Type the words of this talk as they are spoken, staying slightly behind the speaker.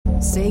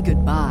Say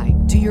goodbye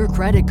to your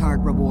credit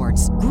card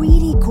rewards.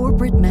 Greedy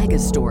corporate mega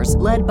stores,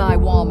 led by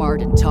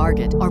Walmart and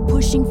Target, are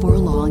pushing for a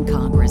law in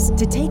Congress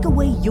to take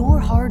away your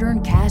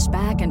hard-earned cash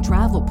back and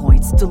travel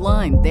points to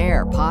line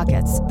their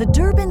pockets. The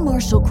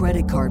Durbin-Marshall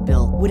credit card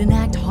bill would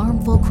enact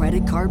harmful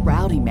credit card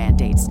routing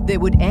mandates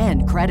that would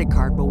end credit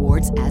card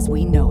rewards as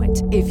we know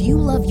it. If you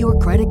love your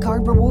credit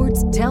card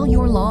rewards, tell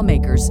your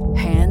lawmakers,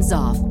 hands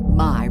off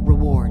my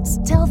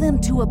rewards. Tell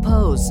them to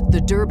oppose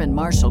the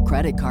Durbin-Marshall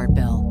credit card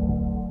bill.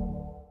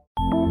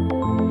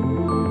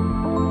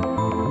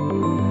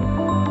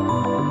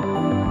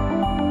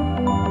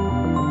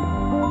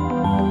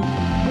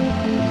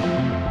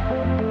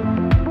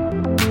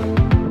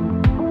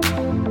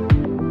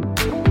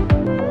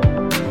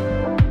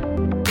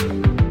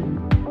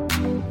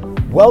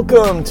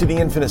 Welcome to the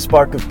Infinite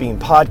Spark of Being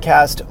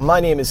podcast. My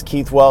name is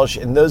Keith Welsh,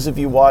 and those of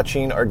you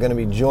watching are going to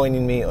be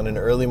joining me on an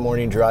early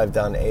morning drive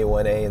down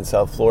A1A in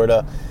South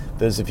Florida.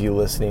 Those of you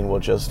listening will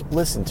just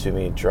listen to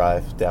me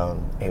drive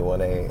down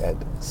A1A at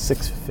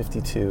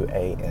 6:52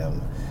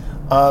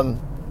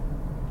 a.m.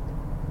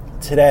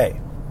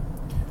 Today,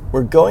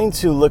 we're going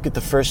to look at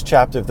the first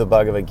chapter of the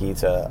Bhagavad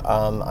Gita.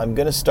 I'm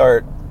going to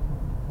start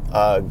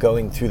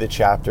going through the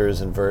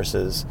chapters and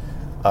verses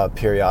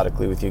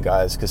periodically with you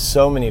guys, because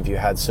so many of you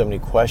had so many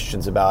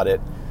questions about it.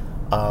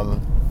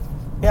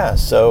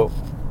 So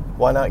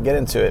why not get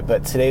into it?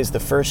 But today's the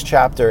first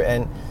chapter,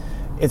 and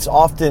it's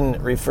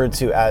often referred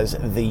to as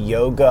the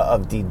yoga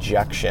of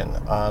dejection.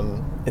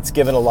 It's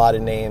given a lot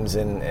of names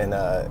in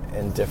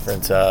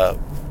different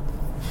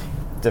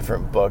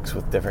books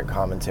with different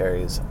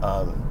commentaries,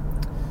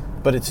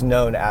 but it's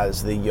known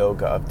as the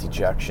yoga of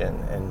dejection,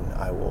 and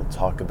I will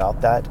talk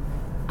about that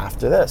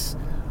after this.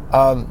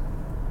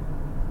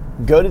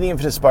 Go to the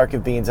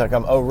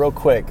infinitesparkofbeing.com. Oh, real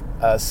quick,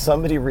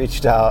 somebody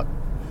reached out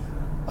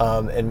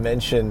and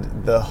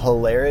mentioned the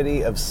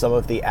hilarity of some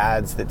of the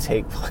ads that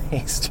take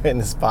place during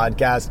this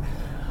podcast.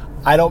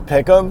 I don't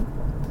pick them.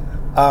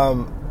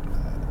 I'm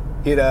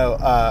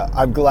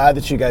glad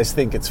that you guys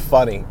think it's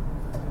funny,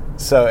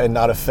 and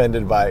not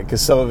offended by it,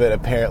 because some of it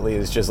apparently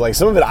is just like,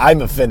 some of it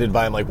I'm offended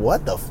by. I'm like,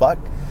 what the fuck?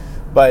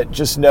 But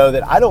just know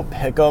that I don't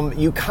pick them.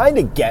 You kind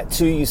of get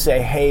to, you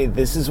say, hey,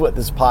 this is what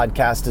this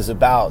podcast is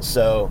about,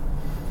 so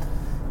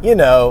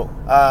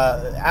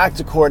act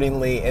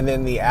accordingly, and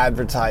then the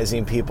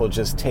advertising people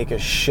just take a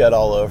shit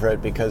all over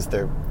it because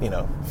they're,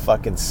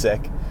 fucking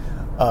sick.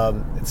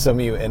 Some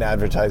of you in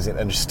advertising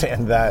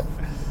understand that.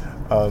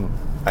 I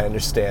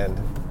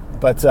understand.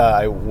 But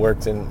I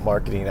worked in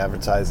marketing,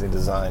 advertising,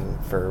 design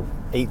for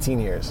 18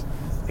 years.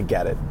 I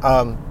get it.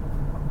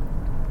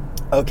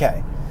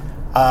 Okay.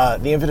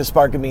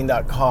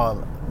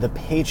 theinfinitesparkofbeing.com, the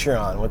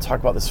Patreon. We'll talk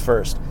about this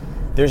first.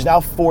 There's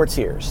now 4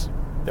 tiers.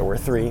 There were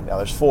 3, now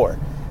there's 4.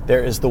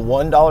 There is the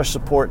 $1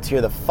 support tier,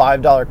 the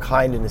 $5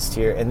 kindness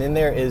tier, and then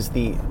there is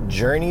the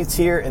Journey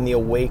tier and the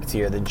Awake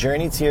tier. The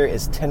Journey tier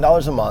is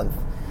 $10 a month,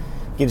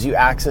 gives you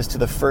access to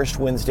the first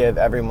Wednesday of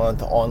every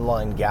month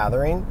online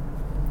gathering,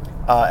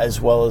 as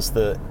well as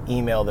the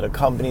email that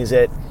accompanies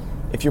it.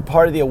 If you're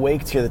part of the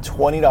Awake tier, the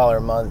 $20 a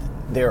month,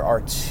 there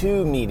are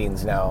 2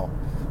 meetings now,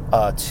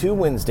 2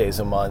 Wednesdays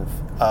a month,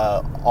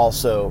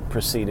 also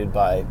preceded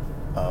by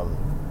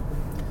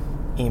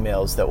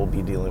emails that will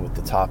be dealing with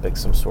the topic,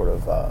 some sort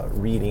of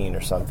reading or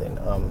something.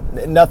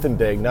 Nothing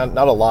big, not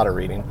a lot of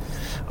reading.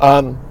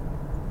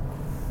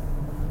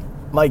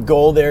 My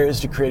goal there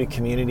is to create a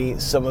community.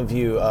 Some of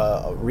you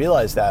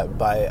realize that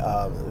by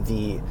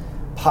the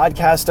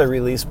podcast I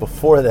released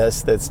before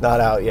this, that's not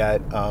out yet,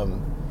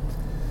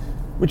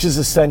 which is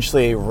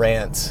essentially a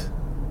rant.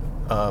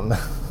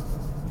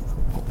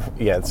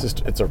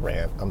 It's a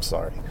rant, I'm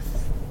sorry,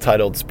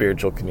 titled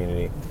Spiritual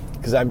Community,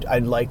 because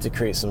I'd like to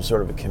create some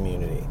sort of a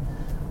community.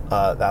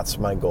 That's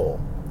my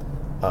goal.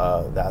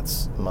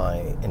 That's my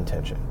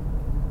intention.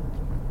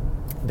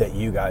 That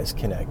you guys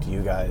connect.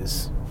 You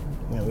guys,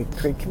 we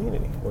create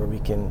community where we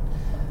can,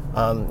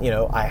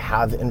 I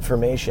have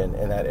information,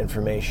 and that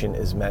information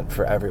is meant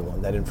for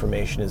everyone. That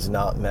information is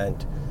not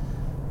meant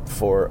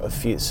for a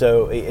few.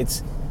 So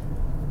it's,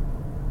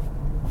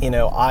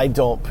 I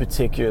don't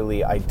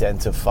particularly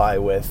identify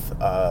with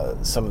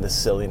some of the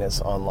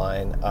silliness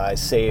online. I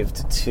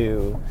saved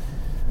 2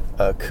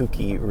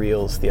 kooky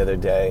reels the other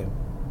day.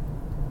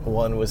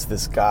 One was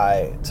this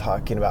guy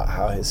talking about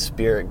how his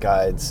spirit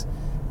guides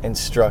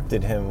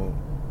instructed him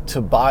to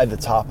buy the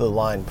top of the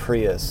line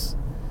Prius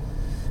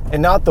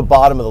and not the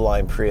bottom of the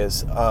line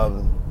Prius.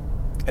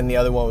 And the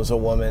other one was a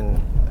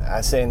woman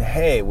saying,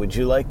 hey, would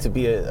you like to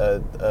be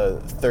a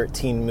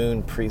 13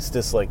 moon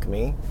priestess like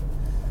me?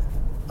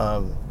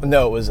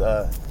 No, it was,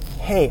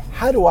 hey,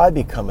 how do I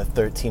become a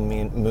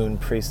 13 moon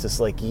priestess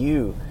like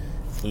you,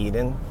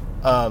 Eden?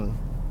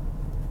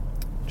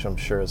 Which I'm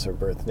sure is her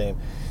birth name.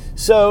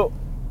 So,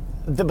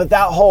 but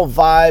that whole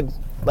vibe,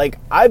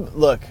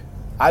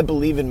 I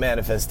believe in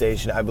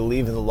manifestation. I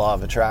believe in the law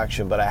of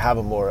attraction, but I have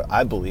a more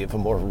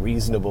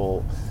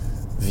reasonable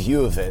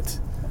view of it,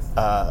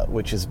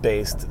 which is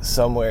based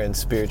somewhere in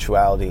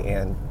spirituality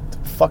and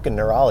fucking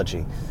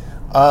neurology.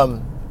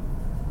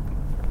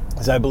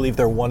 Because I believe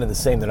they're one and the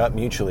same. They're not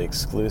mutually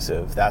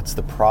exclusive. That's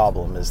the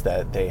problem, is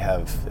that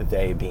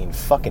they being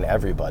fucking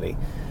everybody,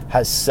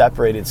 has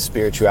separated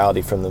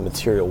spirituality from the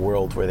material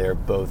world, where they're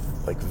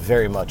both like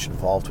very much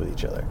involved with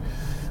each other.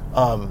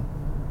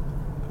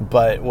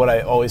 But what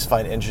I always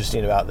find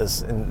interesting about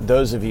this, and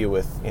those of you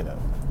with,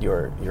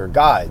 your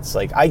guides,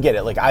 like, I get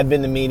it. Like, I've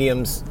been to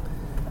mediums.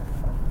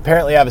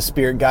 Apparently I have a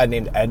spirit guide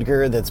named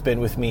Edgar that's been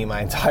with me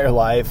my entire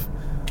life.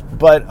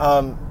 But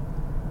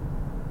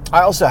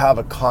I also have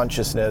a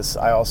consciousness.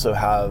 I also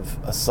have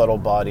a subtle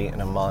body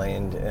and a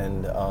mind,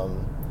 and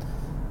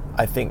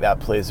I think that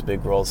plays a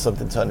big role.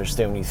 Something to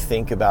understand when you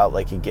think about,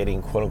 like, you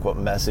getting quote-unquote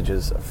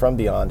messages from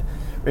beyond.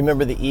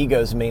 Remember, the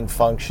ego's main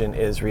function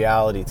is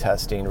reality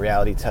testing.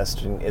 Reality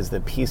testing is the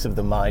piece of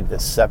the mind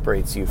that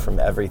separates you from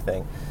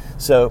everything.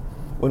 So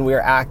when we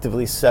are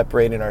actively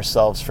separating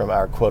ourselves from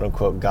our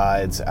quote-unquote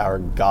guides, our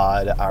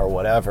God, our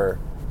whatever,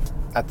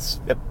 that's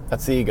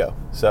the ego.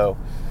 So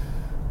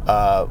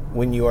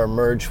when you are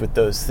merged with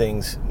those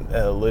things,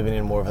 living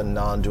in more of a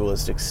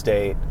non-dualistic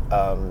state,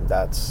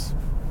 that's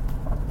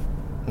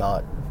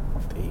not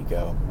the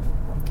ego.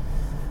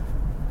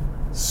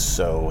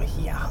 So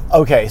yeah.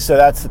 Okay, so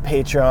that's the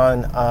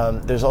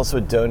Patreon. There's also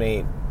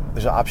donate.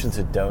 There's an option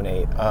to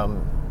donate.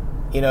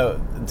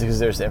 Because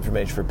there's the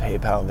information for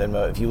PayPal and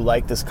Venmo. If you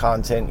like this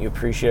content, you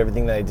appreciate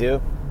everything that I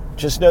do,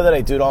 just know that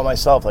I do it all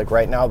myself. Like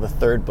right now, the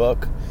third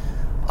book,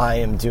 I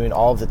am doing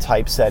all of the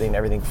typesetting,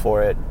 everything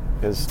for it,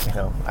 because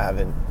I have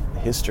a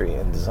history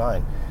in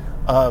design.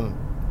 But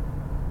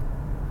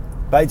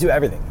I do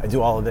everything. I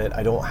do all of it.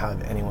 I don't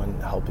have anyone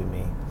helping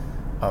me.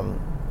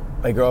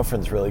 My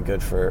girlfriend's really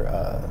good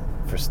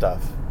for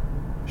stuff.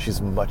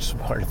 She's much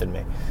smarter than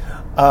me.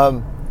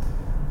 Yeah.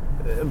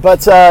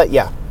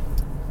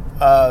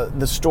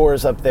 The store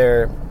is up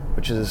there,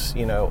 which is,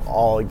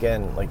 all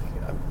again, like,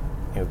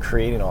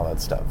 creating all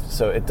that stuff.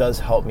 So it does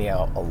help me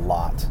out a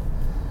lot.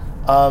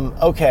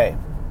 Okay.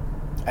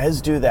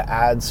 As do the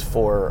ads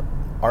for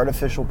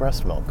artificial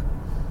breast milk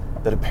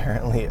that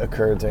apparently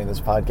occurred during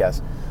this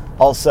podcast.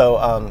 Also,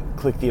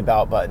 click the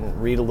About button,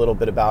 read a little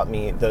bit about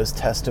me. Those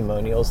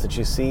testimonials that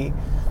you see,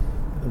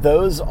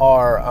 those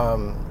are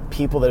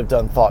people that have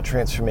done thought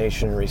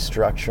transformation and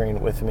restructuring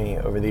with me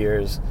over the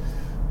years.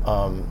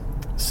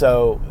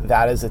 So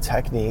that is a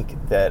technique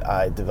that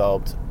I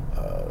developed.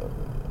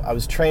 I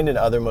was trained in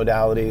other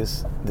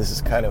modalities. This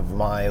is kind of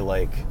my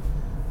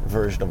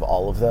version of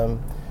all of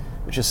them,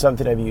 which is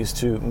something I've used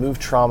to move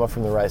trauma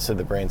from the right side of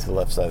the brain to the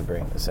left side of the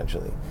brain,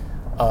 essentially.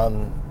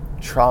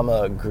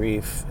 Trauma,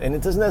 grief, and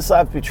it doesn't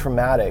necessarily have to be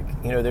traumatic.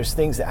 There's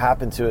things that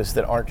happen to us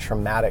that aren't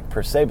traumatic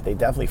per se, but they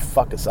definitely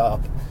fuck us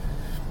up.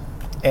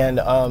 And,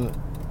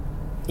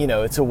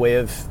 it's a way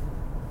of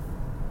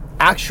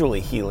actually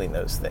healing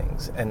those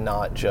things and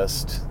not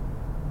just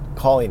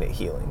calling it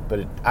healing, but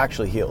it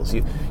actually heals.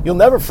 You'll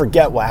never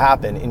forget what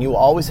happened, and you'll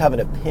always have an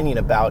opinion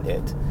about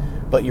it,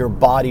 but your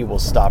body will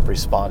stop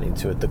responding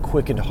to it. The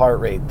quickened heart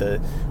rate, the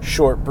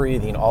short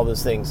breathing, all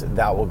those things,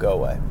 that will go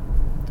away.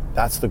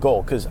 That's the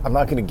goal, because I'm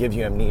not going to give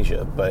you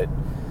amnesia, but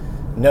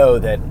know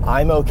that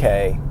I'm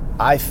okay,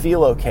 I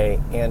feel okay,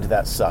 and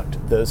that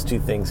sucked. Those two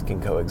things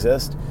can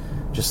coexist.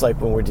 Just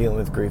like when we're dealing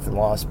with grief and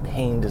loss,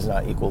 pain does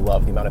not equal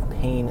love. The amount of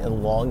pain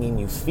and longing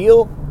you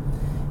feel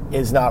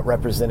is not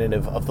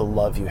representative of the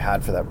love you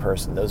had for that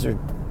person. Those are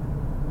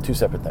two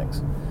separate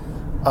things.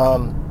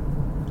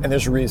 And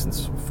there's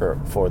reasons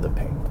for the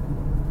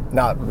pain.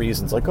 Not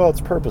reasons like,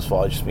 it's purposeful.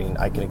 I just mean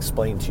I can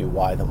explain to you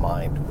why the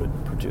mind would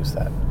produce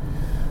that.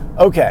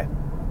 Okay.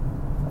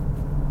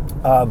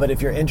 But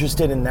if you're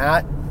interested in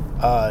that,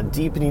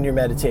 deepening your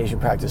meditation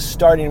practice,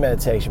 starting your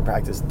meditation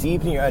practice,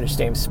 deepening your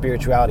understanding of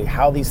spirituality,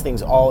 how these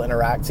things all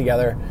interact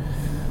together.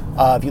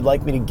 If you'd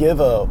like me to give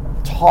a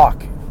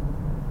talk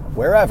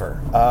wherever,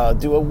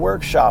 do a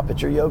workshop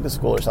at your yoga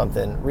school or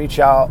something, reach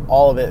out,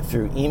 all of it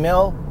through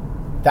email.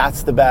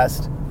 That's the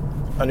best.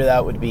 Under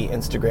that would be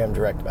Instagram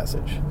direct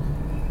message.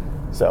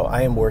 So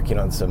I am working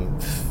on some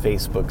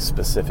Facebook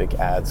specific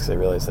ads because I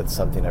realize that's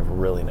something I've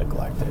really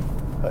neglected.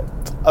 But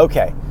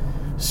okay.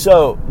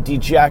 So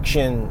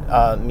dejection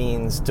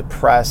means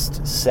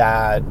depressed,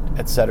 sad,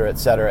 etc.,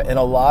 etc. And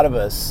a lot of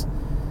us,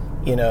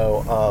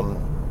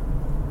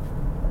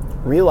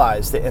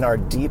 realize that in our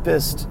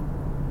deepest,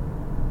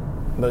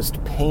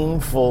 most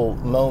painful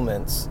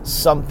moments,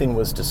 something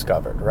was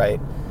discovered,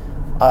 right?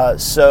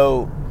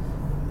 So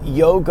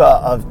yoga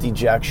of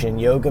dejection,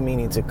 yoga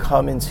meaning to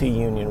come into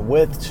union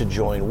with, to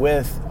join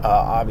with.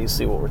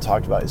 Obviously what we're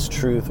talking about is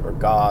truth or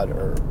God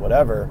or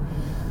whatever.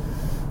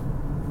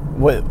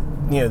 What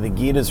the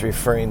Gita is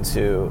referring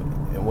to,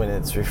 when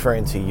it's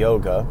referring to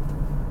yoga,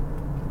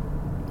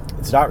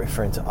 it's not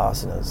referring to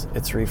asanas.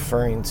 It's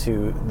referring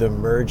to the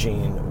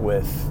merging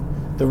with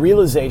the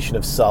realization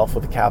of self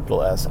with a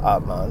capital S,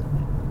 Atman,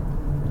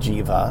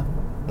 Jiva,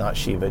 not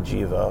Shiva,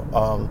 Jiva,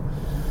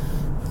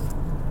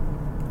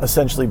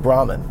 essentially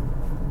Brahman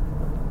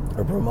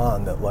or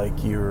Brahman, that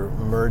you're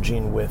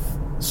merging with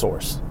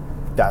Source.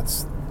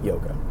 That's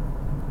yoga.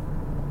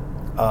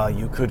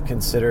 You could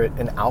consider it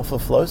an alpha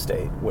flow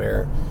state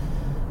where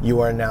you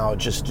are now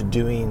just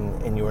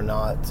doing, and you are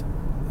not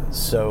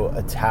so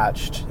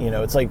attached.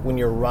 It's like when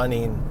you're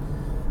running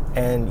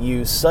and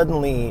you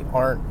suddenly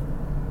aren't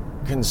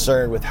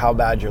concerned with how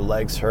bad your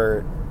legs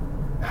hurt,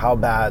 how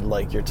bad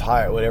like you're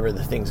tired, whatever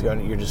the thing's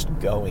going, you're just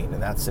going,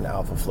 and that's an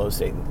alpha flow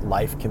state.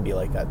 Life can be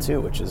like that too,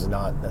 which is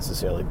not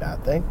necessarily a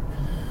bad thing.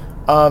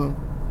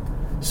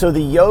 So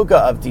the yoga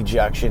of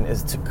dejection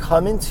is to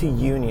come into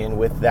union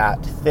with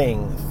that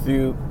thing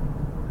through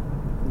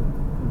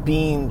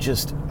being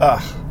just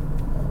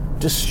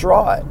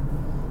distraught,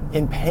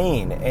 in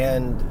pain,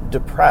 and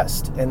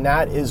depressed. And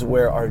that is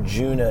where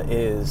Arjuna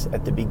is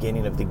at the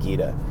beginning of the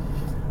Gita.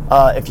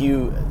 If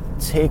you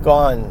take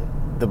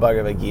on the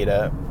Bhagavad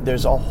Gita,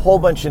 there's a whole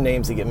bunch of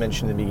names that get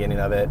mentioned in the beginning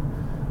of it.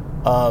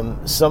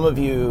 Some of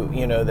you,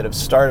 that have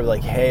started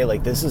like, hey,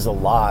 like this is a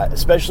lot,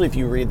 especially if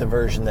you read the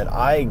version that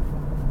I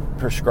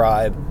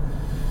prescribe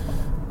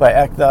by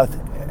Eknath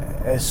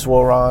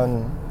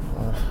Eswaran,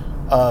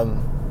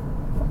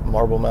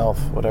 Marble Mouth,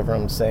 whatever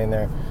I'm saying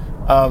there.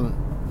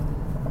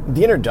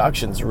 The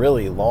introduction's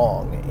really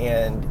long,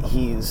 and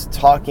he's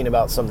talking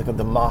about something called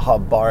the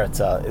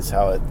Mahabharata, is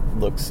how it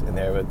looks in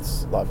there. But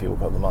a lot of people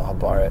call it the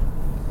Mahabharata.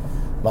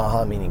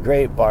 Maha meaning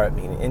great, Bharat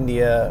meaning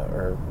India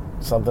or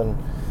something.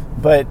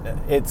 But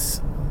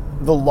it's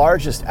the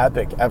largest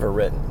epic ever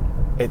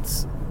written.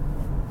 It's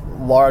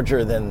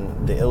larger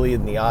than the Iliad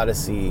and the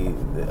Odyssey,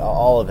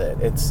 all of it.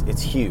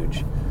 It's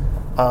huge.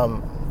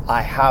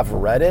 I have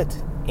read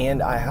it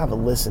and I have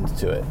listened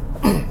to it.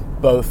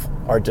 Both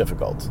are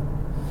difficult.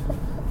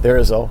 There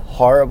is a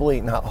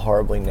not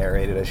horribly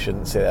narrated, I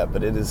shouldn't say that,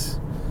 but it is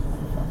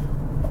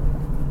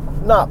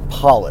not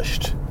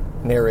polished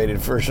narrated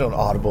version on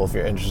Audible if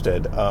you're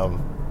interested.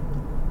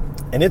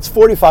 And it's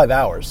 45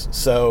 hours.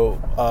 So,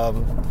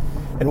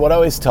 and what I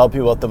always tell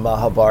people about the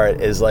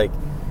Mahabharata is like,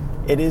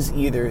 it is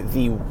either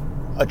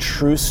a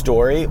true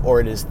story or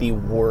it is the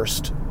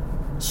worst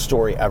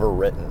story ever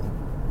written.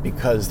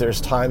 Because there's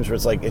times where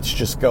it's like, it's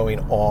just going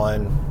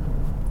on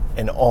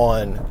and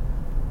on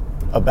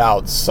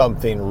about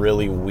something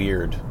really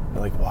weird.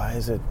 You're like, why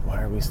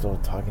are we still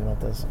talking about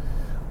this?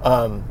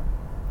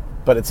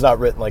 But it's not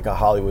written like a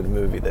Hollywood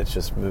movie that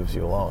just moves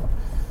you along,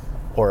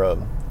 or a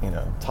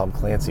Tom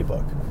Clancy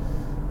book.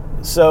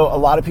 So a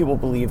lot of people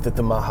believe that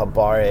the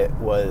Mahabharata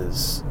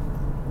was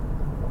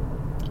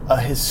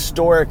a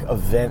historic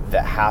event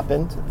that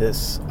happened,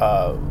 this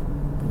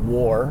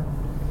war,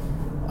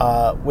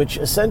 which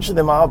essentially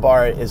the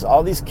Mahabharata is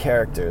all these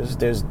characters.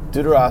 There's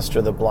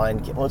Dhritarashtra, the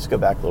blind king. Let's go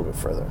back a little bit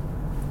further.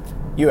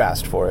 You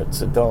asked for it,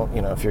 so don't,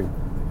 if you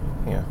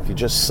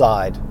just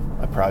sighed,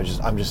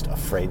 I'm just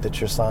afraid that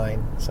you're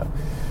sighing. So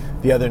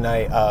the other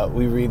night,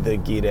 we read the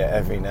Gita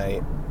every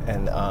night,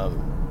 and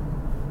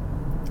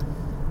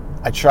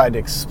I tried to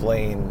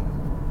explain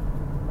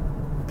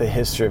the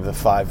history of the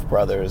five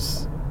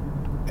brothers,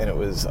 and it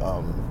was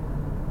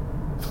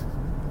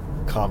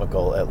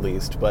comical at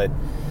least. But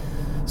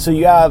so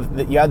you have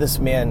this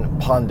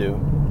man Pandu,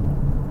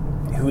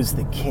 who is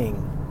the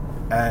king,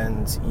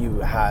 and you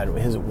had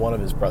one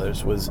of his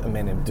brothers was a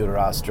man named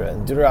Dhritarashtra,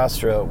 and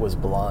Dhritarashtra was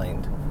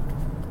blind.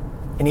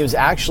 And he was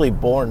actually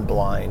born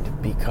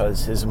blind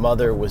because his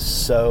mother was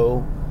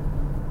so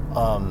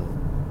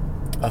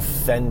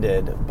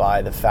offended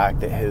by the fact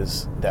that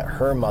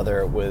her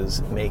mother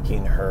was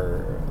making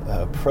her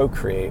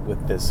procreate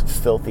with this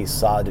filthy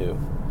sadhu,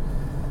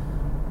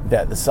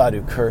 that the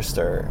sadhu cursed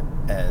her.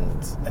 And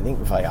I think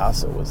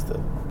Vyasadeva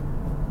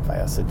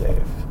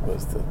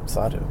was the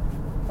sadhu.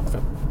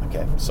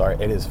 Okay, sorry,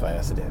 it is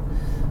Vyasadeva,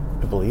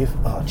 I believe.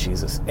 Oh,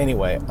 Jesus.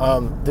 Anyway,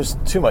 there's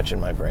too much in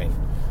my brain.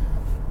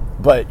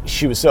 But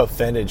she was so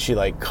offended, she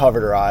like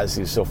covered her eyes.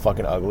 He was so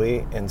fucking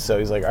ugly. And so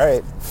he's like, all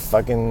right,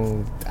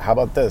 fucking, how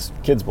about this?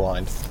 Kid's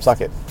blind.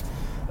 Suck it.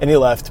 And he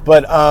left.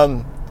 But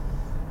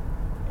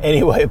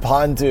anyway,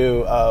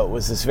 Pandu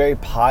was this very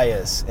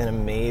pious and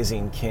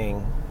amazing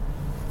king.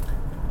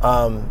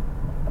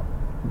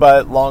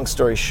 But long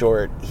story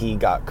short, he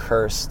got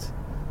cursed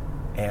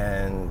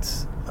and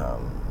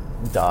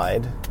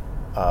died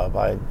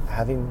by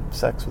having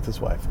sex with his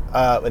wife.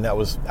 And that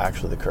was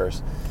actually the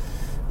curse.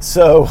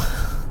 So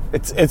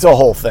it's a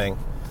whole thing.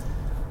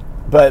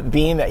 But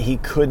being that he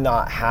could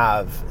not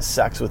have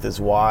sex with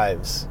his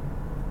wives,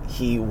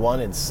 he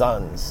wanted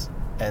sons.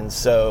 And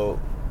so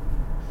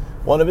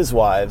one of his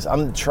wives,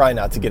 I'm trying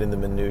not to get into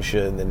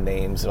minutiae and the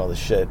names and all the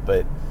shit,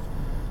 but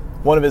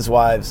one of his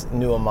wives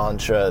knew a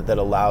mantra that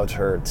allowed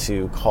her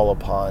to call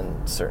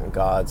upon certain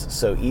gods.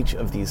 So each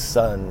of these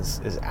sons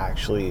is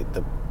actually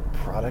the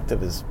product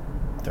of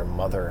their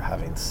mother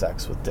having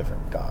sex with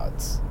different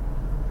gods.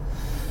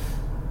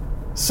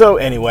 So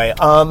anyway,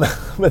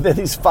 but then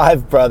these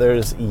five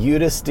brothers,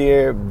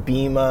 Yudhisthira,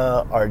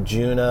 Bhima,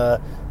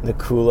 Arjuna,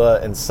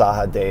 Nakula, and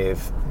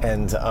Sahadev,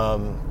 and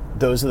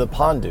those are the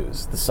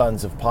Pandus, the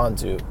sons of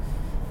Pandu.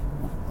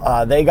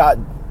 They got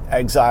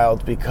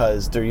exiled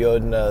because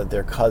Duryodhana,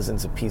 their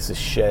cousin's a piece of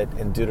shit,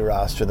 and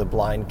Dhritarashtra, the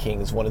blind king,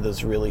 is one of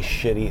those really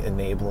shitty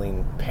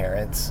enabling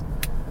parents.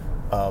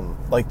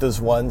 Like those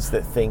ones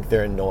that think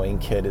their annoying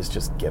kid is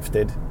just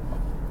gifted.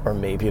 or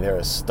maybe they're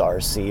a star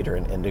seed or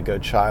an indigo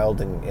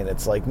child, and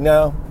it's like,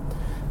 no,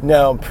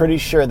 I'm pretty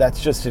sure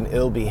that's just an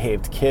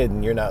ill-behaved kid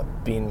and you're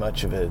not being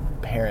much of a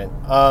parent.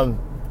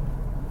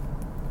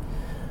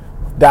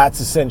 That's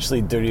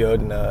essentially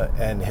Duryodhana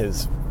and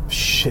his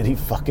shitty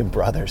fucking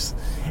brothers.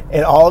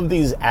 And all of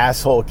these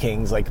asshole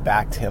kings like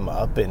backed him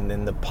up, and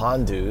then the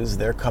Pandus,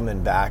 they're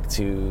coming back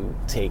to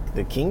take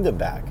the kingdom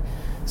back.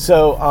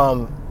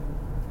 So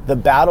the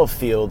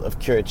battlefield of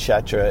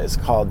Kurukshetra is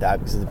called that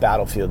because it's the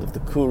battlefield of the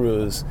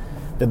Kurus.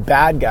 The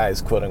bad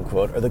guys, quote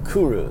unquote, are the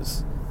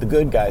Kurus. The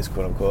good guys,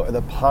 quote unquote, are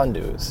the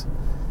Pandus.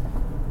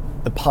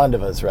 The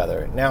Pandavas,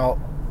 rather. Now,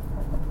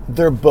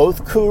 they're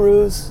both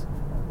Kurus.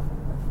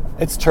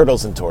 It's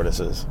turtles and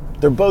tortoises.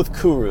 They're both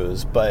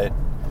Kurus, but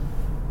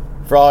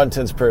for all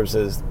intents and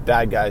purposes,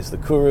 bad guys, the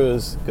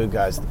Kurus, good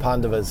guys, the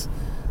Pandavas.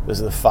 Those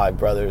are the 5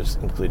 brothers,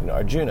 including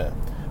Arjuna.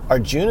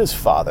 Arjuna's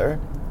father,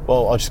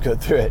 well, I'll just go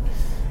through it.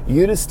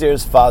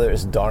 Yudhisthira's father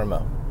is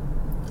Dharma.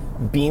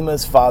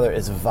 Bhima's father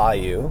is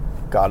Vayu,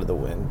 god of the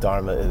wind.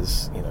 Dharma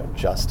is,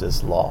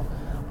 justice, law.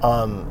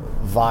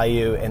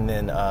 Vayu, and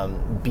then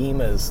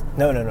Bhima's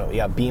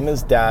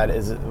dad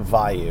is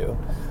Vayu.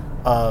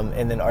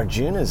 And then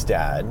Arjuna's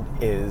dad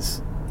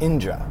is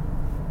Indra,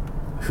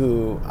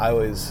 who I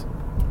always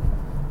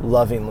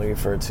lovingly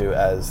refer to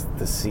as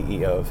the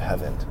CEO of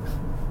heaven.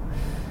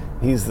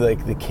 He's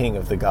like the king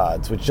of the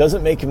gods, which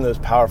doesn't make him the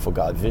most powerful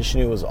god.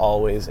 Vishnu was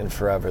always and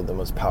forever the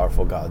most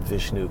powerful god.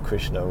 Vishnu,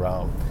 Krishna,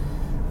 Ram,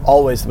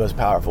 always the most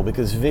powerful,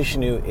 because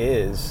Vishnu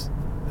is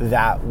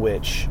that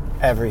which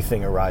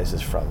everything arises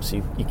from. So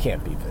you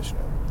can't beat Vishnu.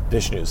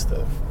 Vishnu's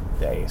the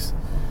ace.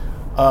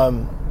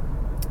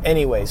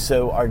 Anyway,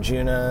 so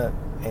Arjuna,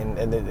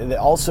 and they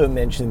also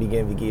mentioned in the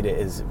beginning of the Gita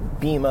is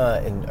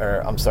Bhishma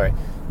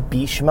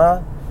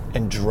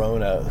and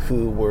Drona,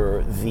 who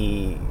were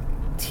the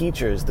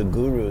teachers, the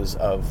gurus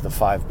of the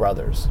 5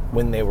 brothers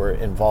when they were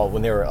involved,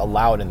 when they were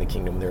allowed in the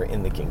kingdom, when they were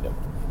in the kingdom.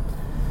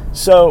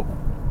 So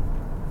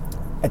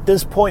at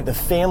this point, the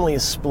family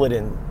is split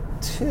in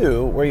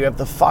 2, where you have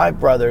the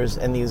 5 brothers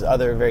and these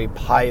other very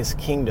pious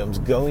kingdoms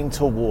going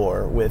to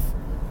war with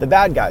the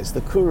bad guys, the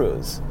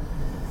Kurus.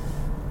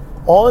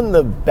 On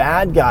the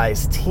bad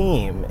guys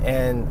team,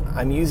 and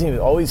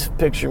always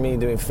picture me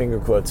doing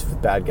finger quotes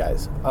with bad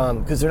guys,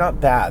 because they're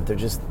not bad,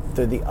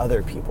 they're the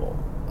other people.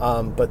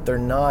 But they're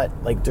not,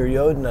 like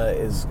Duryodhana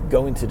is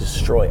going to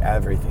destroy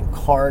everything.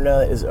 Karna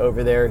is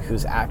over there,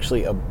 who's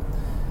actually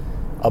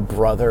a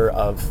brother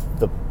of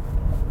the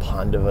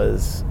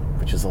Pandavas,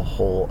 which is a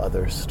whole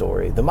other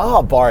story. The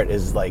Mahabharata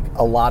is like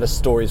a lot of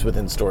stories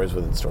within stories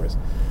within stories.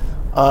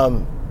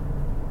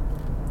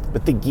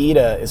 But the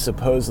Gita is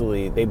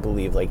supposedly, they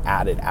believe, like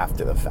added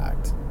after the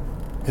fact,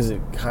 because it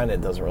kind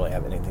of doesn't really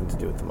have anything to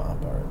do with the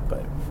Mahabharata.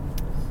 But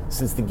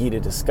since the Gita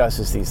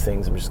discusses these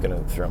things, I'm just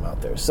going to throw them out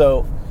there.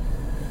 So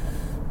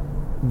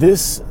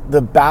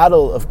the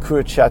battle of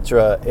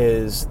Kurukshetra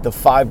is the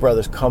 5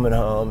 brothers coming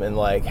home and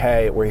like,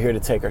 hey, we're here to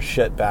take our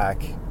shit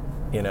back,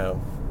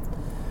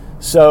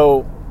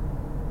 So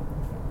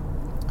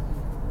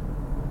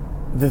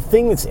the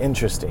thing that's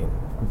interesting,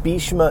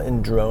 Bhishma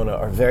and Drona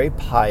are very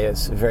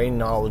pious, very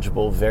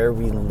knowledgeable, very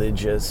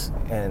religious,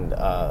 and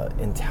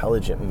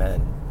intelligent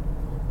men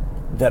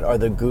that are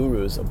the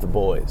gurus of the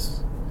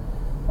boys.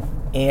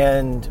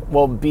 And,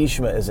 well,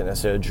 Bhishma isn't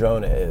necessarily,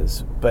 Drona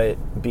is, but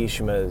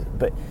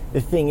but the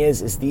thing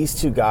is these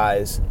 2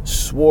 guys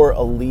swore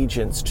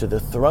allegiance to the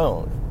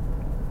throne.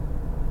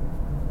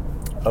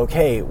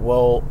 Okay,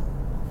 well,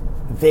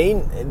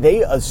 and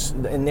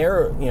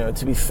they're,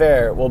 to be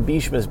fair, well,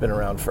 Bhishma's been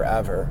around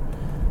forever,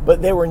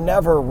 but they were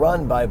never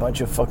run by a bunch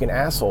of fucking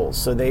assholes,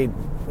 so they,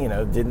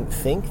 didn't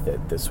think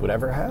that this would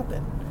ever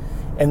happen.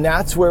 And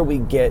that's where we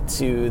get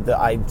to the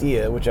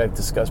idea, which I've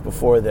discussed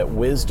before, that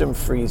wisdom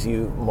frees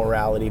you,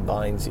 morality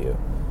binds you.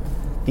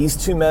 These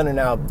 2 men are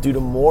now, due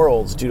to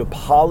morals, due to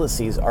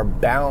policies, are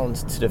bound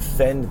to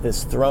defend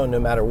this throne no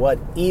matter what,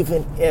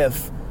 even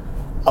if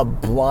a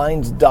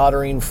blind,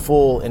 doddering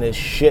fool and his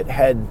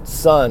shithead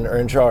son are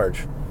in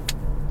charge.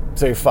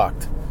 So you're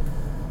fucked.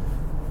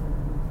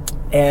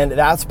 And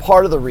that's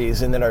part of the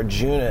reason that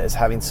Arjuna is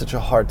having such a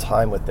hard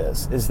time with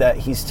this, is that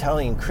he's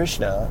telling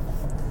Krishna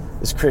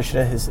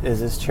is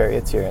his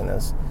charioteer in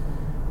this.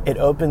 It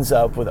opens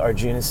up with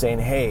Arjuna saying,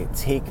 hey,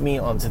 take me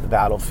onto the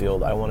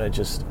battlefield. I want to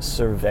just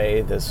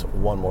survey this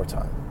one more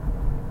time.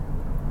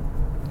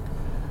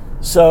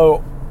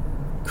 So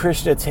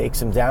Krishna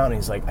takes him down and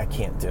he's like, I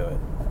can't do it.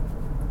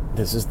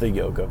 This is the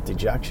yoga of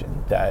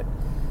dejection. That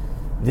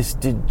this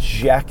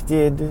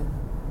dejected,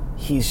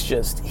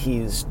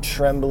 he's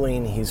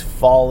trembling, he's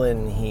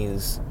fallen,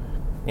 he's,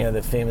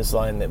 the famous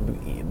line that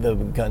the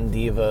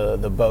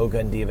bow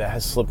Gandiva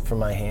has slipped from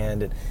my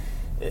hand,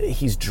 and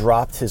he's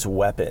dropped his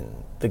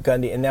weapon, the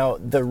Gandhi. And now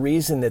the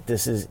reason that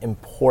this is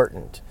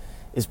important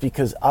is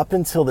because up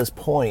until this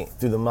point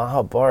through the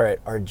Mahabharata,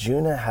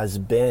 Arjuna has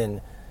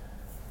been,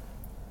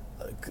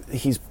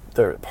 he's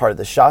part of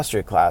the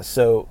Shastra class,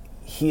 so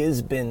he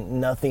has been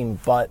nothing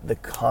but the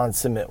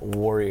consummate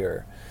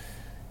warrior,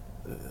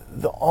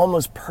 the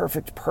almost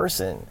perfect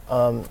person.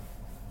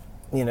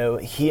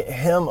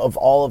 him of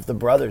all of the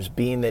brothers,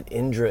 being that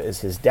Indra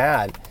is his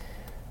dad,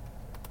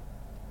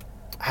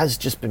 has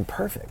just been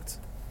perfect.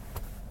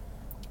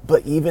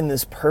 But even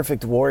this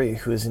perfect warrior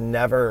who has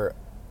never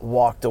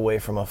walked away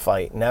from a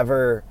fight,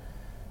 never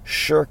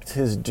shirked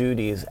his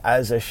duties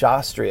as a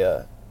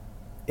Kshatriya,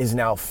 is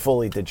now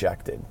fully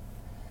dejected.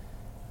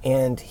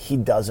 And he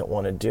doesn't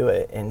want to do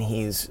it. And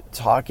he's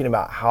talking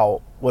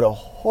about what a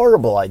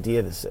horrible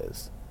idea this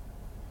is.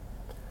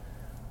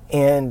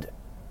 And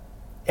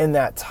in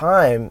that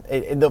time,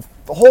 the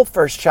whole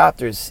first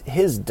chapter is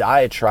his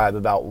diatribe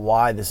about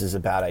why this is a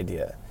bad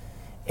idea.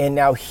 And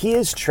now he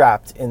is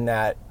trapped in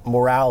that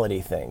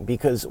morality thing,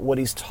 because what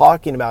he's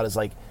talking about is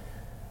like,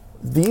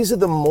 these are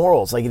the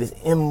morals. Like, it is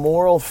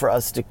immoral for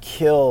us to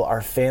kill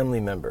our family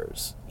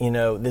members.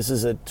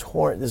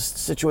 This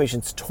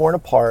situation's torn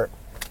apart,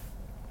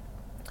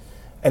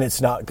 and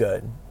it's not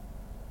good.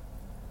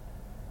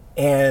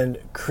 And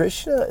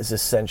Krishna is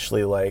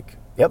essentially like,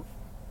 yep.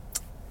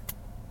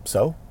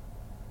 So,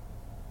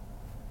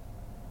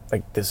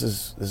 like, this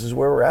is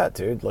where we're at,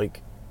 dude.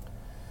 Like,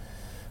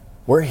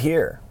 we're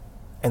here,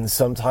 and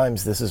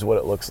sometimes this is what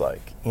it looks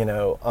like,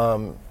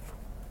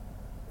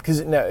 because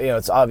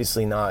it's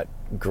obviously not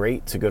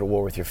great to go to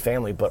war with your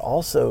family, but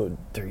also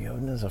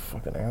Duryodhana is a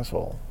fucking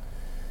asshole.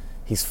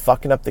 He's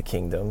fucking up the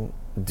kingdom.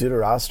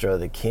 Dhritarashtra,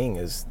 the king,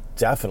 is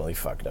definitely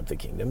fucking up the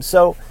kingdom.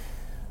 So,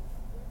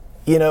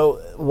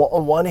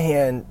 on one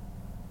hand,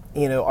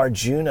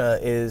 Arjuna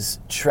is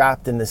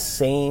trapped in the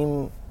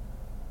same,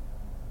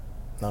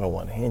 not on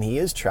one hand, he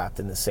is trapped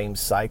in the same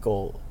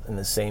cycle, in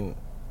the same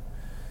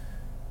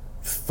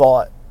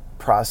thought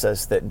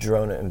process that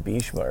Drona and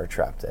Bhishma are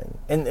trapped in.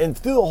 And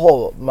through the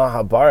whole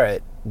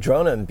Mahabharata,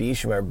 Drona and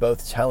Bhishma are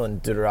both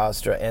telling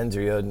Dhritarashtra and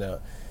Duryodhana,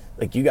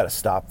 like, you got to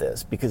stop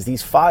this, because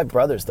these 5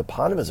 brothers, the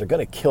Pandavas, are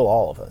going to kill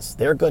all of us.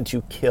 They're going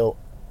to kill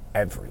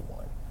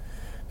everyone.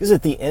 Because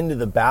at the end of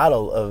the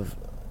battle of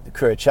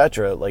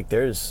Kurukshetra, like,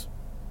 there's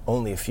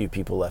only a few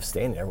people left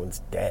standing.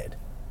 Everyone's dead.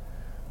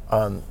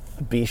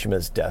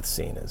 Bhishma's death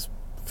scene is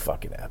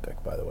fucking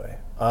epic, by the way.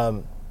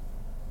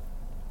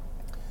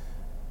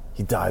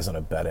 He dies on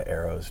a bed of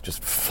arrows,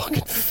 just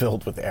fucking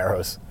filled with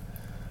arrows,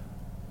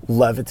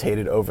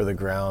 levitated over the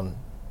ground,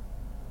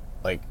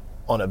 like,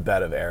 on a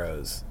bed of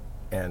arrows.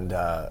 And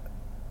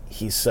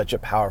he's such a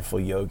powerful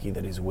yogi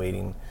that he's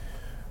waiting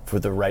for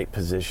the right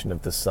position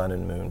of the sun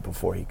and moon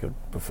before he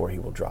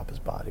will drop his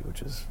body,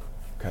 which is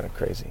kind of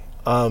crazy.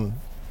 But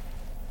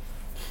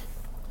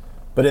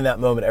in that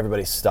moment,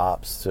 everybody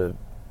stops to,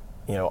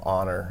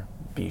 honor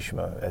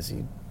Bhishma as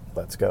he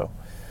lets go.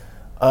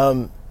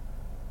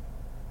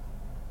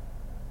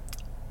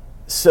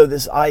 So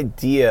this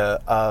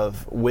idea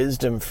of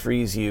wisdom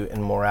frees you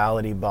and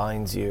morality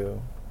binds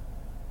you.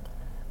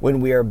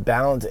 When we are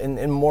bound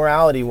in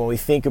morality, when we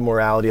think of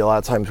morality, a lot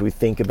of times we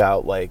think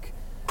about like,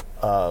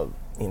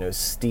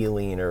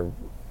 stealing or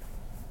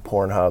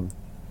Pornhub,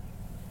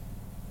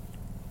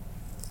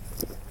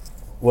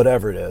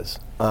 whatever it is.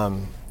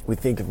 We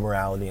think of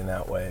morality in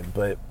that way,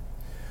 but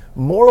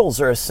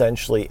morals are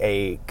essentially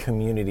a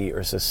community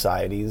or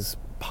society's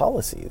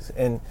policies,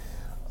 and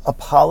a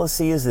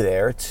policy is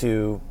there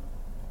to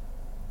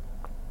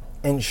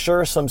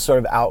ensure some sort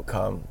of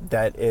outcome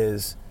that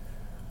is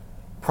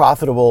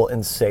profitable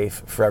and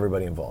safe for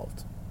everybody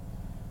involved.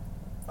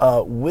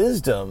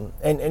 Wisdom,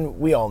 and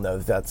we all know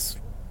that that's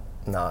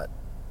not,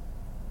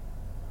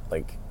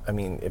 like, I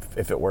mean,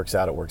 if it works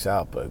out, it works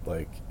out, but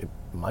like, it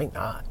might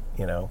not,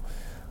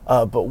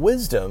 But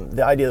wisdom,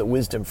 the idea that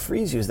wisdom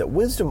frees you, is that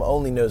wisdom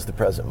only knows the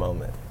present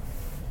moment.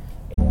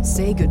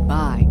 Say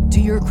goodbye to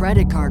your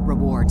credit card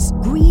rewards.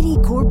 Greedy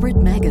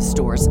corporate mega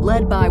stores,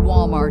 led by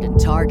Walmart and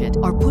Target,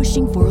 are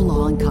pushing for a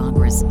law in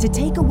Congress to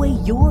take away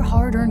your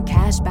hard-earned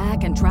cash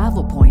back and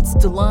travel points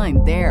to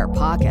line their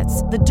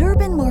pockets. The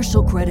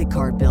Durbin-Marshall credit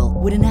card bill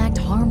would enact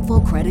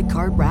harmful credit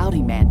card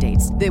routing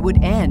mandates that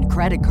would end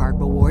credit card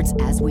rewards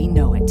as we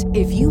know it.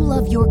 If you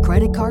love your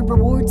credit card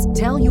rewards,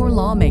 tell your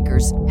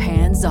lawmakers,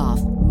 hands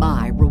off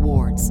my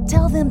rewards.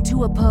 Tell them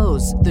to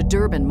oppose the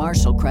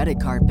Durbin-Marshall credit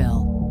card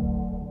bill.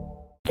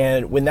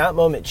 And when that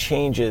moment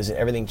changes and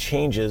everything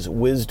changes,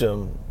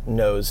 wisdom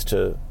knows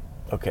to,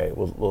 okay,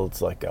 well let's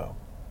let go.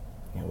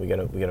 We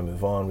gotta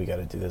move on. We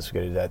gotta do this. We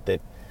gotta do that.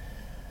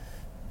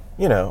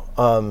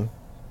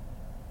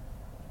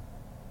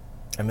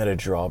 I'm at a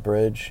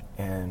drawbridge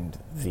and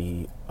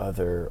the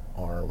other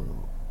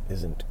arm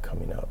isn't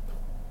coming up,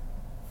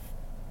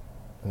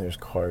 and there's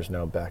cars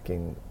now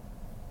getting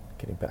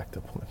backed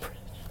up on the bridge.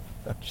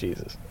 Oh,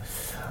 Jesus.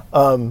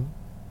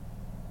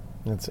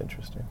 That's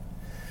interesting.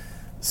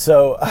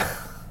 So, I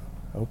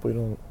hope we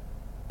don't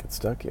get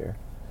stuck here.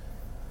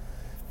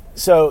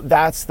 So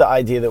that's the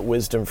idea that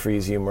wisdom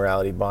frees you,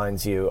 morality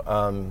binds you.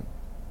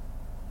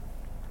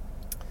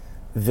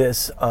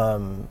 There's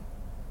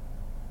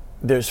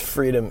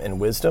freedom in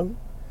wisdom,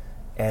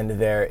 and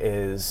there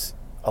is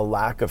a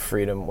lack of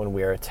freedom when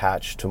we are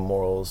attached to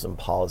morals and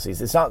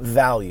policies. It's not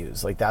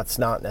values. Like, that's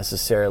not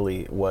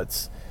necessarily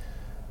what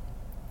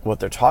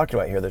they're talking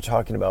about here. They're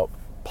talking about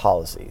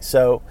policy.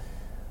 So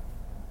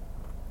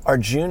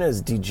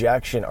Arjuna's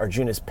dejection,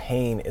 Arjuna's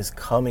pain is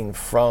coming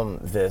from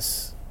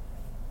this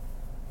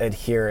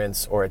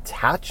adherence or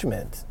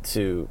attachment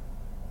to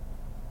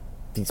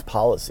these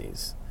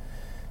policies,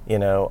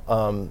 and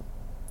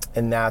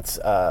that's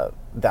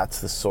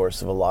the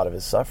source of a lot of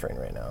his suffering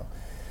right now.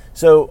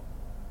 So,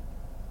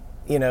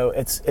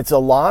 it's a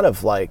lot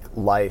of like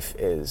life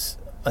is,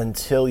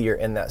 until you're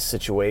in that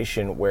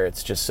situation where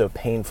it's just so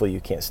painful you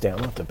can't stay. I'm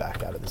gonna have to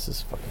back out of this. This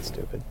is fucking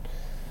stupid.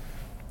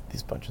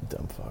 These bunch of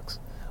dumb fucks.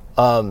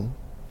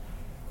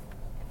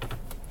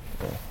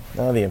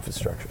 Now the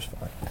infrastructure's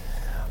fine.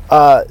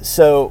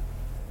 So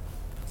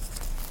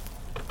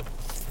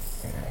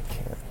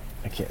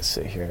I can't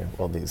sit here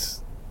while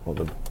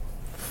the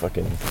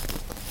fucking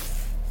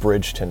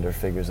bridge tender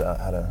figures out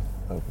how to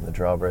open the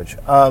drawbridge.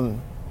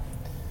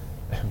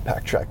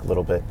 Backtrack a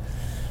little bit.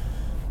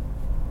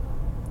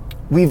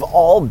 We've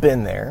all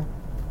been there.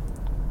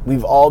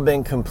 We've all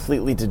been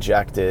completely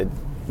dejected.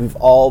 We've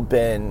all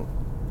been,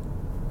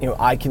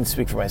 I can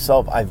speak for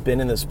myself. I've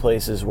been in those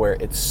places where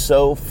it's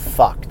so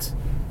fucked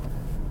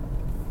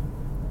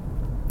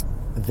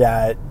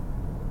that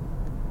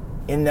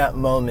in that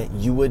moment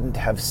you wouldn't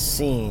have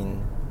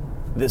seen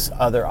this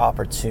other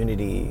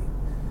opportunity,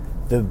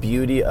 the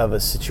beauty of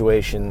a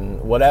situation,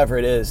 whatever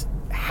it is,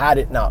 had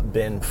it not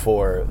been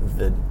for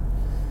the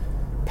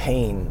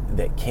pain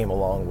that came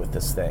along with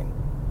this thing.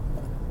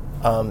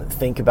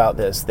 Think about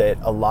this, that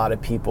a lot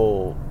of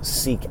people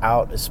seek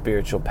out a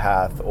spiritual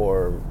path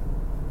or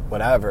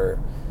whatever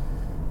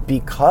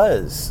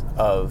because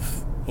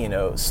of,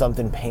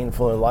 something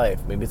painful in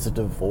life. Maybe it's a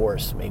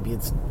divorce, maybe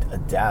it's a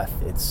death,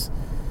 it's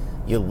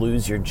you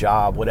lose your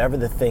job, whatever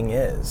the thing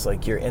is.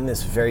 Like, you're in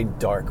this very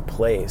dark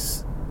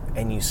place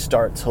and you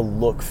start to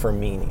look for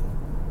meaning,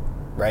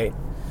 right?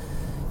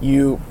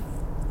 You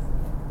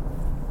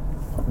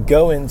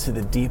go into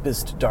the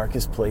deepest,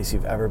 darkest place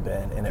you've ever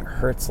been, and it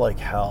hurts like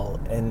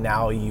hell, and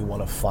now you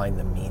want to find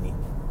the meaning.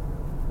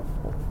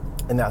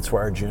 And that's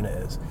where Arjuna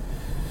is.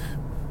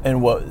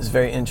 And what is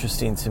very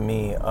interesting to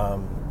me,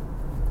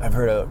 I've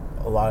heard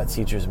a lot of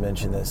teachers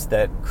mention this,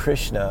 that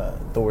Krishna,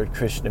 the word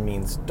Krishna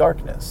means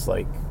darkness,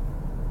 like,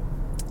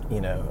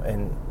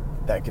 and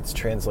that gets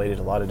translated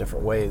a lot of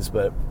different ways,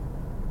 but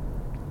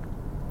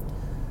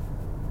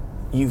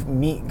you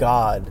meet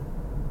God,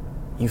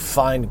 you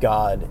find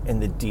God in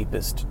the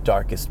deepest,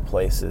 darkest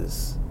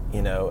places,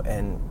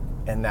 and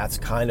that's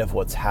kind of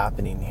what's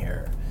happening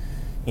here.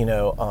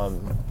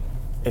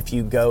 If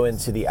you go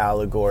into the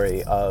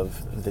allegory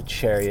of the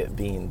chariot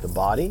being the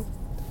body,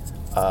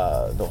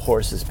 the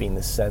horses being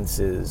the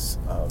senses,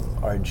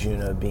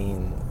 Arjuna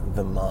being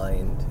the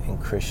mind,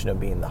 and Krishna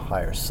being the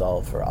higher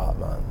self or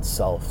Atman,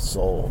 self,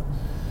 soul,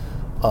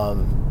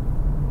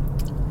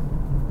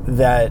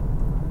 that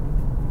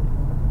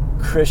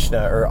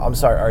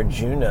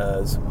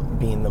Arjuna's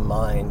being the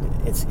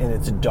mind, it's in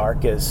its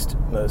darkest,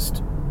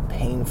 most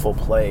painful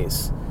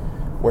place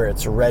where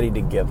it's ready to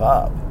give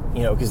up.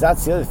 Because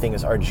that's the other thing,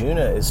 is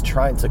Arjuna is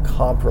trying to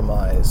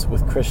compromise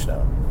with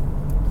Krishna.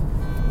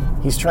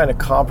 He's trying to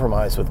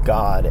compromise with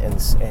God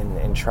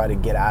and try to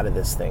get out of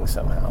this thing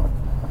somehow.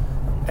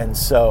 And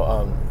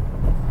so,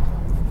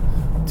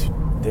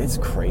 dude, it's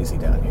crazy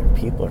down here.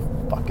 People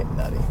are fucking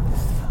nutty.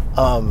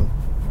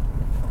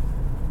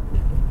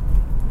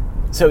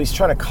 So he's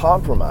trying to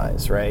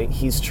compromise, right?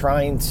 He's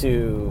trying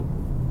to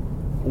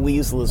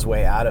weasel his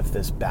way out of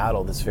this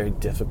battle, this very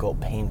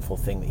difficult, painful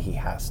thing that he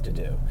has to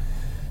do.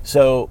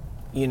 So,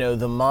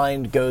 the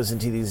mind goes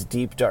into these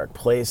deep, dark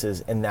places,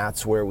 and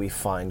that's where we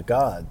find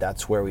God.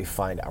 That's where we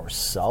find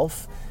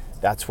ourself.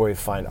 That's where we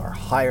find our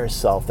higher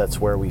self. That's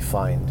where we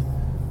find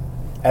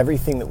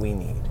everything that we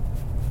need.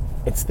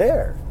 It's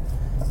there,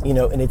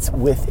 and it's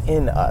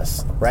within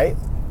us, right?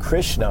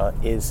 Krishna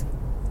is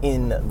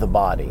in the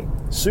body.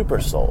 Super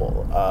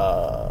soul,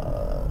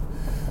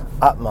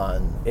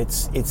 Atman,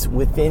 it's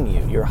within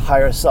you, your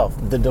higher self,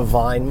 the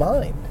divine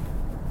mind,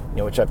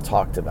 which I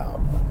talk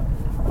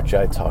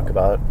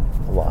about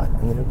a lot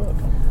in the new book.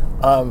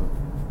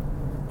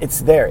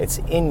 It's there, it's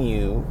in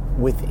you,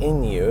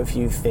 within you. If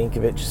you think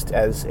of it just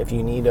as, if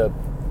you need a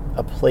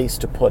place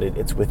to put it,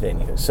 it's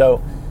within you.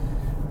 So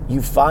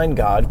you find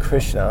God,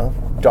 Krishna,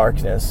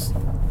 darkness,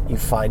 you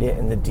find it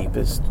in the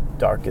deepest,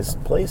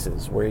 darkest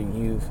places where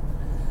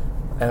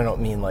and I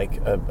don't mean like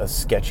a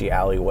sketchy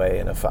alleyway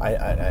and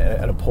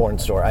at a porn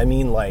store. I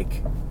mean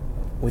like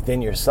within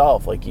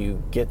yourself, like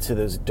you get to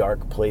those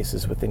dark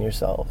places within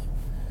yourself.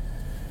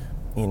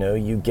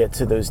 You get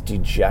to those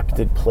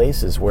dejected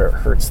places where it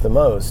hurts the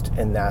most,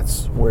 and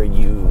that's where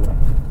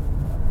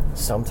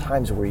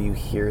sometimes where you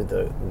hear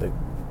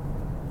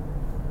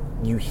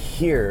you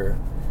hear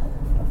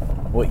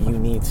what you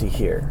need to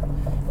hear.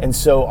 And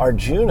so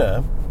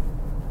Arjuna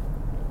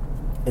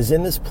is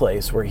in this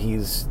place where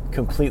he's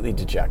completely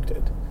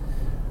dejected.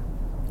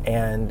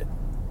 And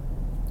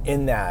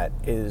in that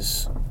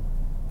is,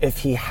 if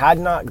he had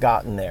not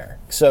gotten there.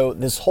 So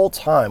this whole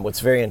time, what's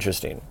very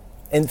interesting,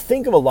 and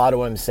think of a lot of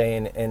what I'm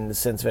saying in the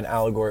sense of an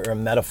allegory or a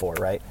metaphor,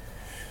 right?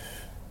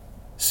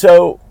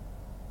 So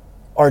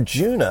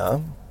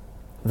Arjuna,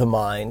 the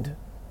mind,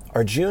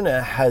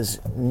 Arjuna has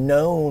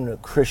known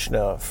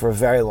Krishna for a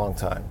very long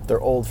time. They're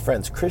old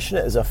friends. Krishna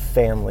is a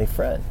family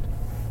friend.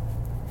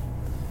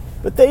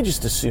 But they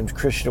just assumed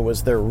Krishna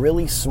was their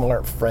really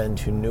smart friend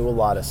who knew a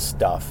lot of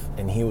stuff,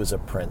 and he was a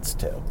prince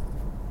too.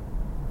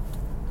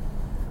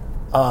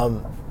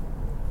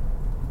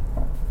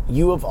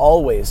 You have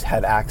always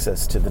had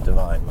access to the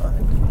divine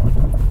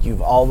mind.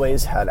 You've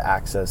always had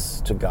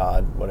access to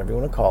God, whatever you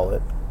want to call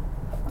it.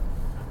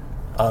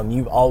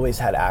 You've always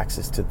had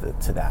access to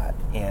that.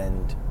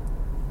 And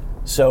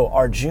so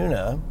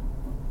Arjuna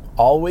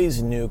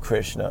always knew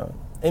Krishna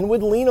and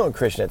would lean on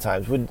Krishna at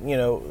times.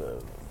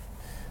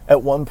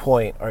 At one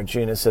point,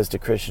 Arjuna says to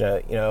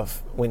Krishna,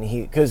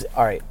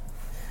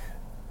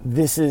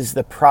 this is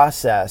the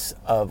process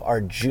of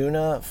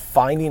Arjuna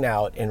finding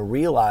out and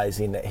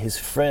realizing that his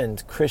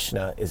friend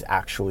Krishna is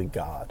actually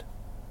God.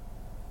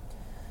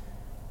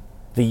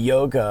 The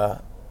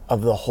yoga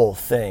of the whole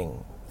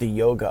thing, the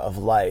yoga of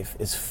life,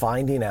 is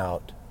finding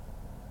out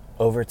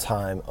over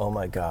time, oh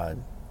my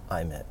God,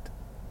 I'm it.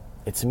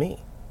 It's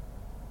me.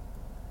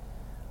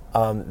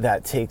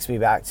 That takes me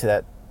back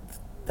to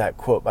that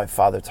quote by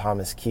Father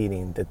Thomas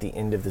Keating, that the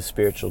end of the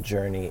spiritual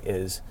journey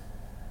is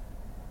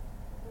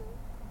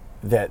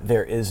that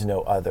there is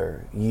no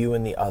other. You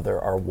and the other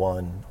are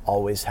one,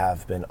 always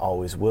have been,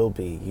 always will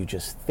be. You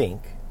just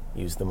think,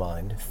 use the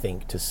mind,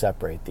 think to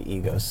separate. The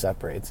ego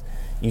separates.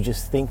 You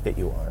just think that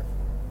you aren't.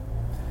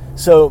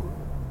 So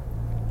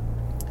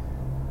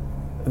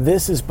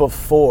this is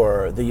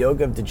before, the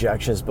yoga of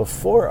dejection is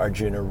before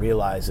Arjuna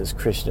realizes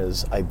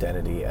Krishna's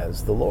identity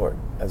as the Lord,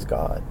 as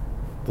God,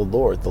 the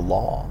Lord, the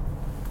law,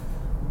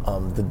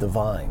 the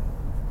divine.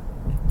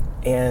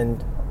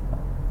 And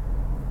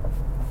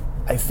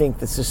I think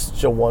this is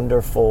such a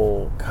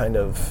wonderful kind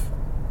of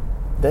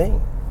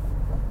thing.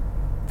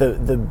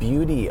 The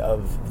beauty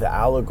of the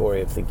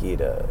allegory of the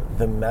Gita,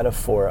 the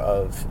metaphor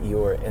of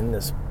you're in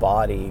this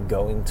body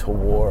going to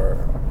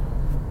war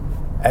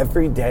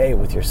every day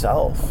with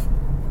yourself,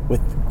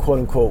 with quote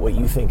unquote what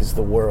you think is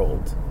the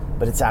world,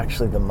 but it's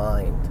actually the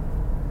mind.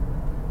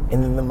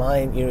 And then the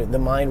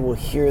mind will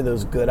hear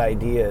those good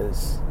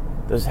ideas,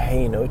 those,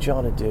 hey, you know what you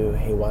ought to do?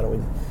 Hey, why don't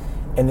we?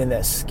 And then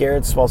that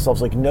scared small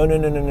self's like, no,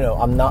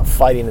 I'm not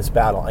fighting this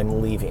battle,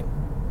 I'm leaving.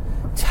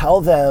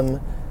 Tell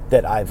them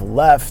that I've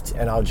left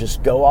and I'll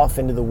just go off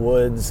into the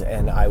woods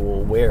and I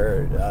will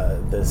wear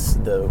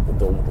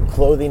the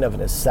clothing of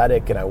an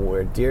ascetic and I will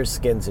wear deer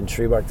skins and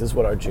tree bark. This is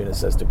what Arjuna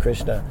says to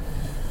Krishna.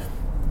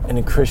 And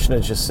then Krishna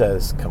just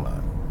says, come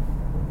on,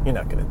 you're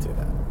not going to do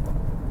that.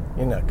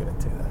 You're not going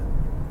to do that.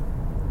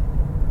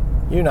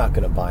 You're not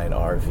going to buy an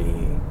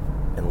RV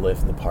and live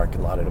in the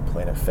parking lot at a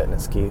Planet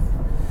Fitness, Keith.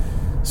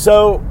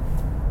 So,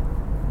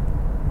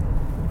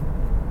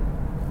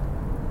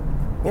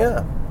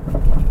 yeah,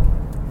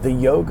 the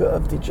yoga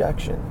of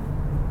dejection.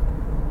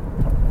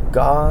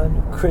 God,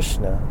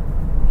 Krishna,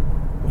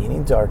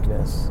 meaning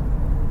darkness,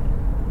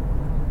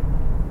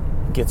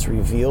 gets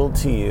revealed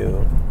to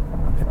you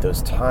at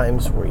those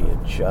times where you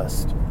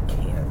just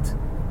can't.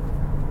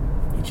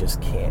 You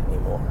just can't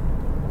anymore.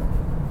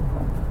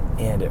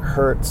 And it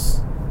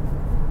hurts.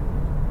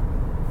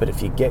 But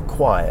if you get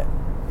quiet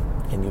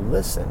and you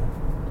listen,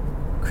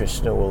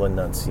 Krishna will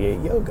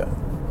enunciate yoga.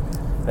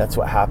 That's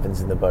what happens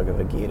in the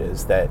Bhagavad Gita,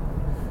 is that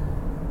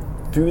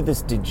through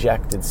this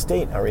dejected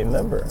state, now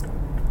remember,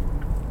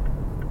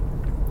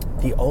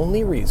 the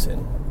only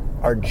reason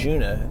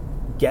Arjuna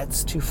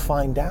gets to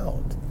find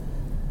out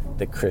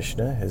that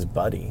Krishna, his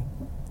buddy,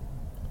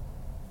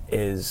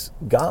 is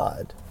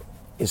God,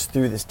 is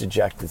through this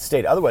dejected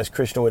state. Otherwise,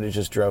 Krishna would have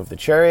just drove the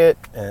chariot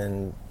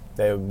and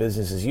they have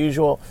business as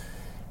usual.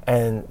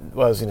 And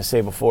what I was going to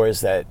say before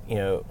is that,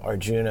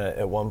 Arjuna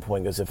at one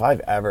point goes, if I've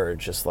ever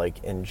just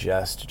like in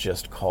jest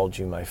just called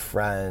you my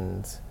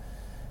friend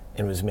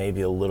and was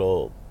maybe a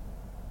little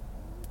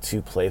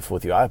too playful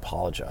with you, I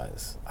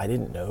apologize. I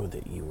didn't know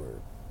that you were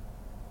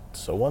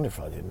so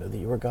wonderful. I didn't know that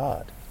you were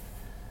God.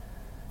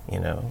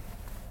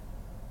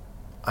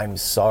 I'm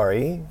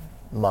sorry,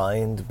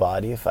 mind,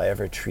 body, if I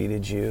ever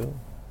treated you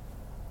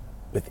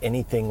with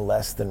anything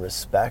less than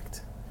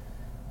respect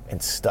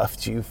and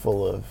stuffed you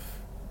full of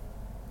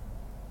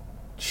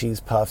cheese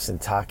puffs and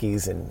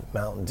Takis and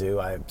Mountain Dew.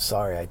 I'm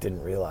sorry, I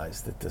didn't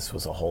realize that this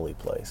was a holy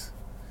place.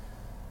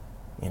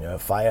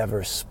 If I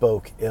ever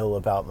spoke ill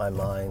about my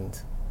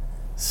mind,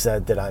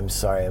 said that I'm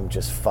sorry, I'm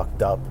just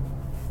fucked up,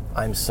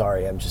 I'm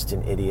sorry, I'm just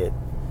an idiot.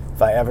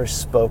 If I ever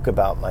spoke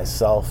about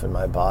myself and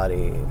my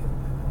body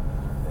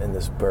in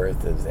this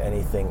birth as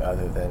anything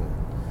other than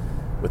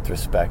with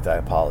respect, I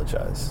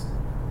apologize.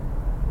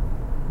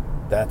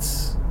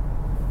 That's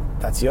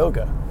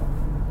yoga,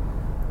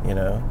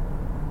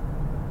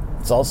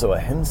 It's also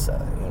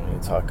ahimsa. You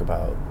talk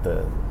about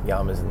the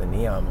yamas and the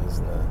niyamas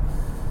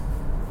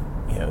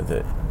and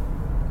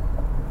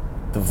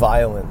the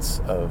violence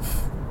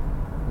of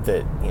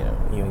that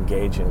you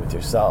engage in with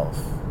yourself.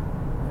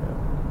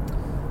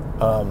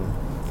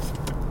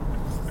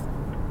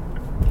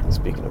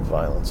 Speaking of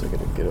violence, I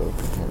gotta get over.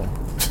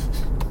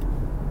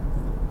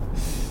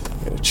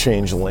 Gotta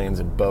change lanes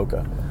in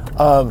Boca.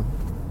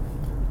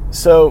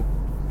 So,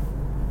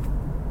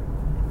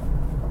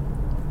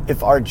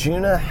 if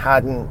Arjuna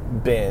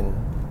hadn't been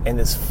in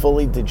this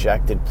fully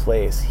dejected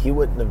place, he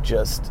wouldn't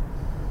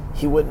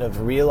have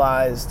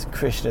realized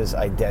Krishna's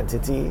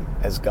identity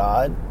as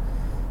God.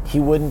 He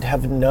wouldn't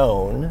have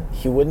known,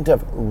 he wouldn't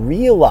have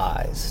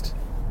realized,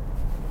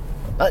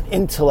 not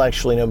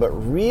intellectually known, but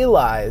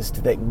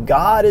realized that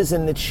God is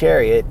in the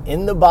chariot,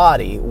 in the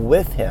body,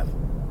 with him.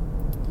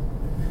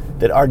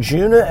 That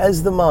Arjuna,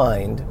 as the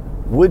mind,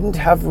 wouldn't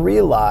have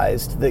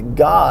realized that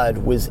God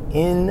was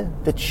in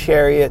the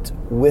chariot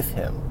with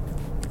him.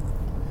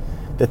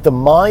 That the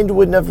mind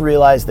wouldn't have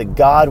realized that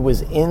God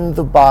was in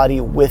the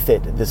body with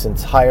it this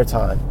entire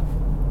time,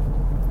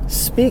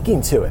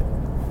 speaking to it.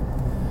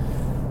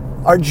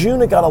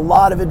 Arjuna got a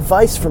lot of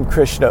advice from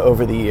Krishna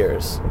over the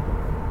years.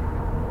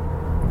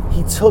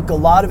 He took a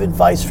lot of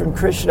advice from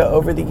Krishna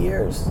over the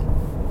years.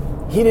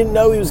 He didn't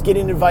know he was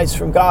getting advice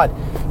from God.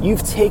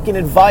 You've taken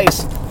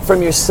advice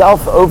from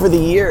yourself over the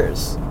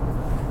years.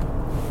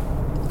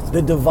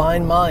 The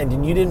divine mind,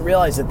 and you didn't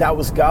realize that that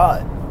was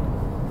God.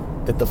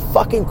 That the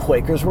fucking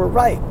Quakers were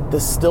right. The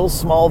still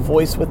small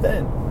voice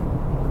within.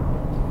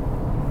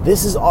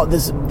 This is all.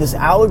 This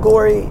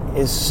allegory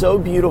is so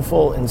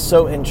beautiful and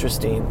so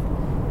interesting.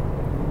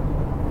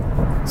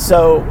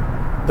 So,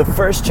 the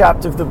first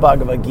chapter of the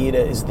Bhagavad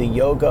Gita is the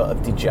yoga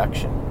of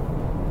dejection.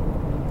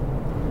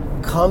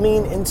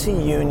 Coming into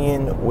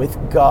union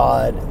with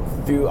God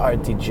through our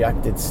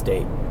dejected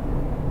state.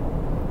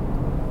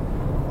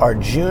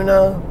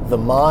 Arjuna, the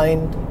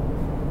mind,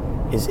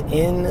 is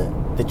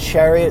in the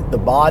chariot, the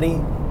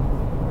body,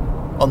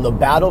 on the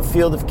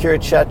battlefield of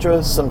Kurukshetra,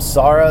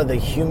 samsara, the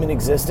human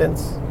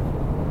existence,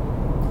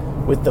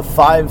 with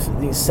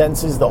these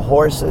senses, the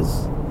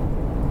horses,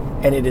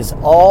 and it is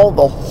all,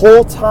 the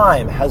whole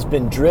time, has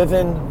been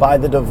driven by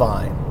the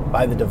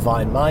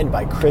divine mind,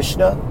 by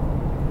Krishna,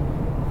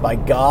 by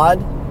God,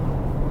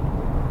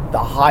 the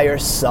higher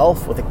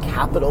self with a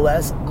capital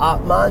S,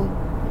 Atman.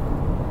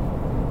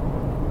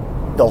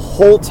 The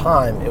whole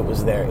time it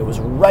was there. It was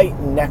right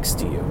next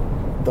to you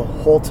the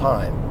whole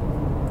time.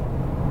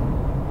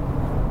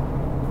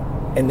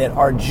 And that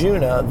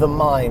Arjuna, the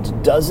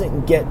mind,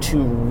 doesn't get to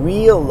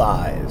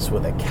realize,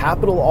 with a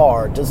capital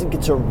R, doesn't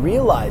get to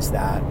realize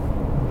that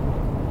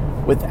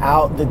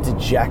without the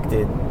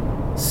dejected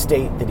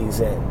state that he's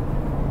in.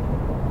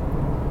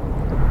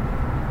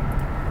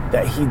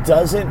 That he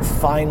doesn't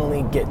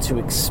finally get to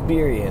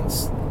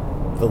experience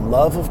the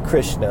love of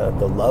Krishna,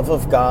 the love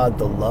of God,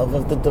 the love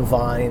of the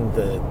divine,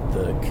 the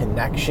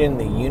connection,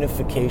 the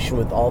unification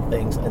with all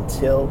things,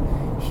 until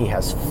he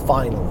has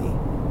finally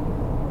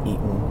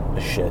eaten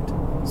a shit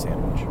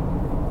sandwich.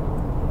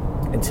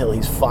 Until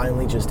he's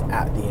finally just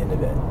at the end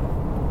of it.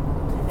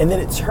 And then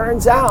it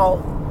turns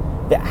out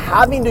that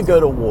having to go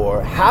to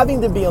war,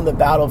 having to be on the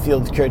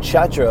battlefield of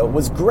Kurukshetra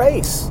was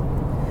grace.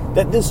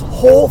 That this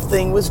whole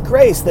thing was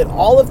grace. That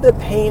all of the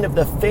pain of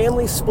the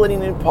family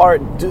splitting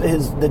apart,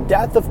 the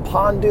death of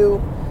Pandu,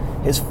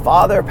 his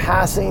father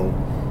passing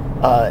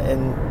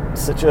in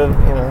such a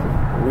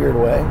weird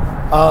way,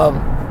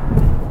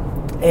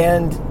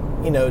 and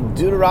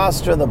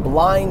Dhritarashtra, the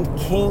blind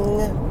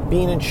king,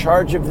 being in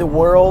charge of the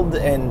world,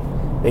 and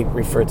they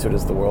refer to it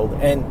as the world,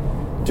 and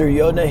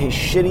Duryodhana, his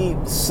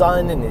shitty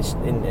son,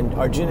 and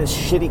Arjuna's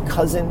shitty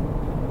cousin.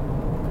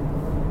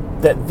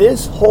 That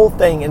this whole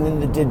thing, and then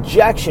the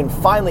dejection,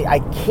 finally, I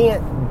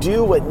can't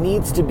do what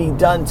needs to be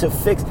done to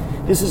fix.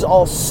 This is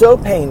all so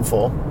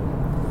painful.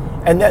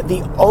 And that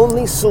the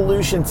only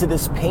solution to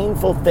this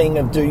painful thing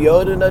of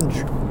Duryodhana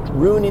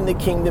ruining the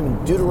kingdom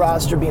and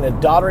Dhritarashtra being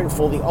a doddering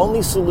fool, the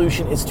only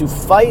solution is to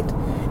fight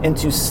and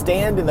to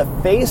stand in the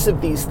face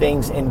of these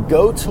things and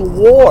go to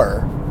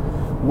war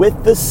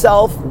with the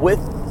self, with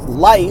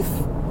life.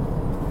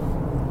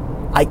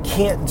 I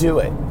can't do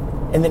it.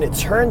 And then it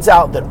turns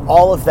out that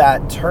all of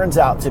that turns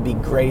out to be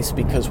grace,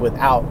 because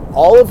without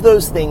all of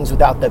those things,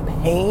 without the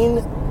pain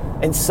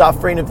and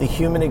suffering of the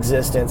human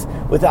existence,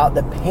 without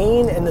the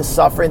pain and the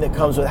suffering that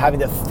comes with having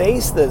to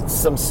face the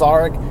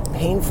samsaric,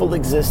 painful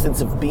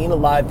existence of being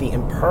alive, the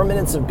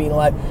impermanence of being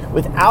alive,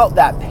 without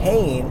that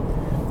pain,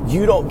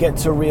 you don't get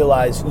to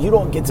realize, you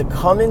don't get to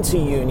come into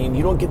union,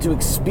 you don't get to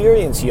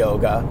experience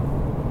yoga,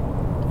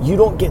 you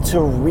don't get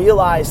to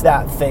realize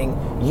that thing,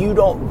 you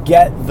don't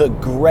get the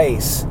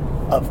grace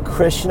of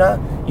Krishna,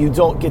 you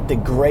don't get the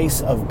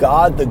grace of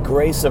God, the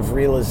grace of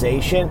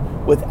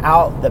realization,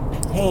 without the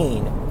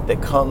pain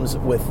that comes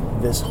with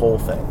this whole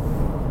thing.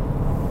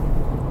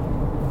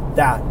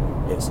 That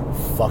is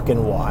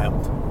fucking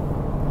wild.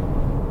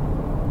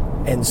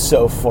 And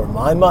so for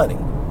my money,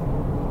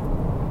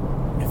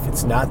 if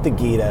it's not the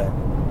Gita,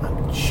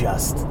 I'm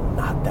just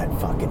not that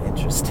fucking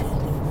interested.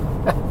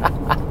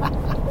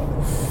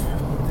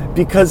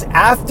 Because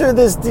after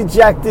this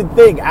dejected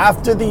thing,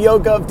 after the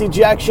yoga of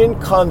dejection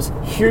comes,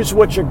 here's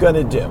what you're going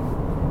to do.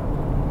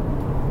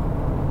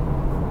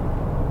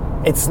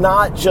 It's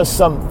not just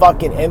some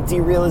fucking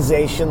empty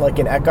realization like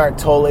an Eckhart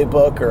Tolle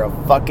book or a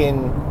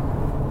fucking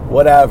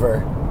whatever.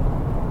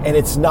 And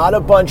it's not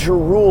a bunch of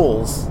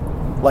rules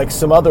like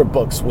some other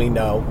books we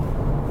know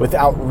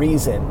without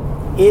reason.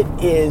 It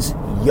is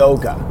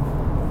yoga.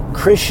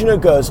 Krishna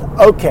goes,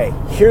 okay,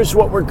 here's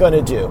what we're going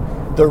to do.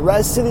 The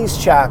rest of these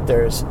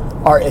chapters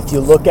are, if you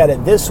look at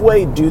it this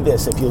way, do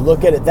this. If you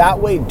look at it that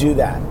way, do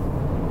that.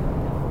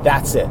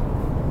 That's it.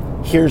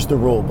 Here's the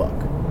rule book.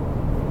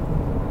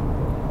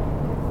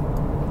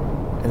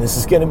 And this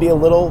is going to be a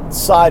little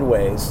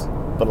sideways,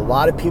 but a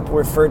lot of people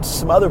refer to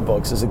some other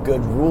books as a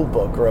good rule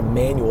book or a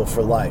manual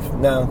for life.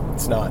 No,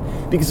 it's not.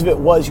 Because if it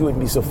was, you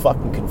wouldn't be so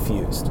fucking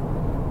confused.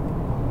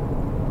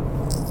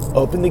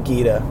 Open the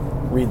Gita,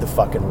 read the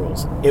fucking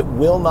rules. It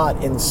will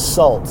not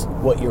insult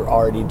what you're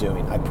already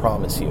doing, I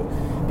promise you.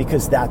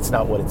 Because that's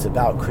not what it's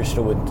about.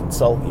 Krishna wouldn't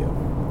insult you.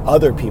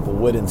 Other people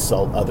would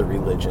insult other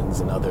religions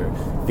and other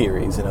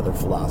theories and other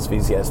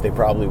philosophies. Yes, they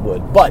probably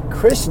would. But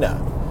Krishna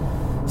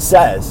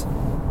says,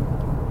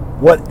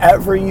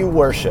 whatever you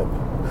worship,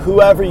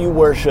 whoever you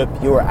worship,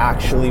 you are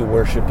actually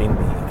worshiping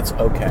me. It's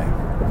okay.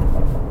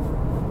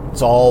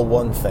 It's all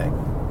one thing.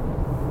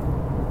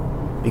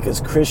 Because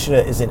Krishna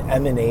is an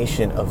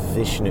emanation of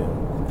Vishnu,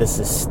 the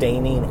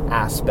sustaining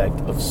aspect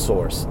of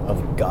Source,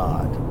 of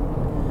God.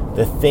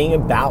 The thing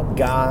about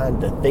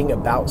God, the thing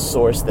about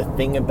Source, the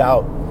thing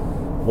about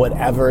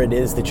whatever it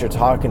is that you're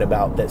talking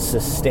about that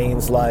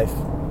sustains life,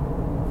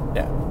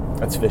 yeah,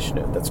 that's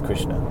Vishnu, that's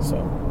Krishna. So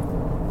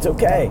it's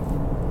okay.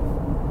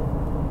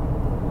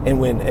 And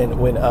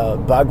when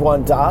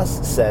Bhagwan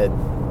Das said,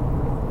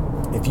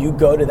 if you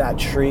go to that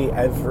tree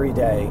every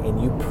day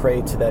and you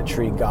pray to that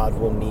tree, God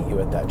will meet you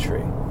at that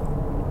tree.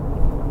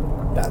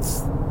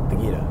 That's the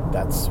Gita.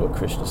 That's what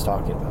Krishna's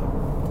talking about.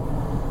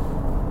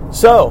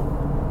 So,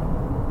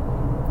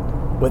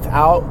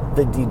 without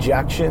the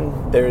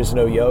dejection, there is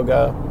no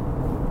yoga.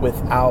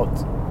 Without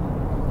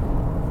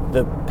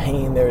the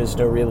pain, there is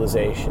no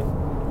realization.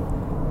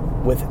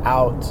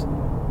 Without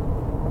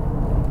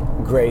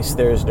grace,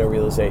 there is no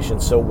realization.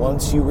 So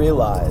once you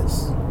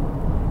realize,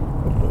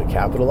 with a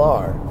capital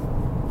R,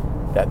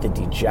 that the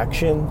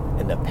dejection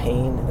and the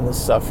pain and the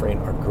suffering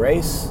are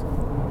grace,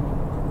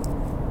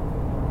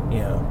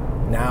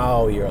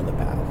 now you're on the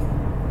path.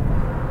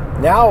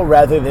 Now,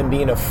 rather than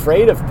being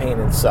afraid of pain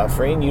and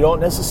suffering, you don't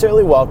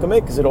necessarily welcome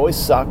it because it always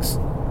sucks,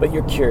 but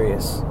you're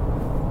curious.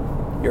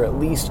 You're at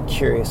least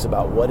curious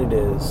about what it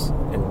is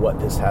and what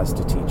this has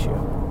to teach you.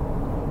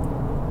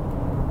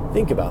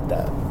 Think about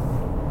that.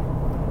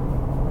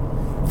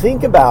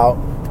 Think about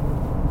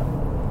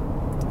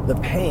the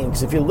pain,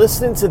 because if you're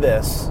listening to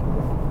this,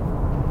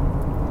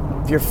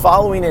 if you're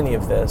following any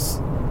of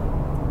this,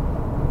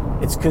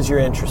 it's because you're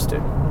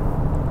interested.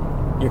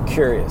 You're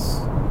curious.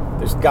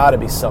 There's got to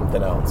be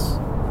something else.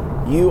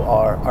 You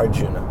are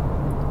Arjuna.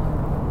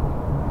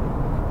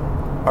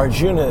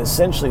 Arjuna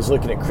essentially is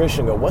looking at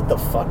Krishna and go, what the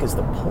fuck is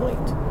the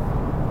point?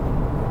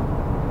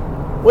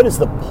 What is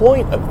the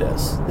point of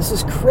this? This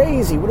is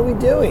crazy. What are we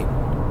doing?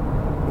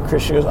 And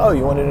Krishna goes, oh,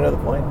 you wanted to know the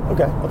point?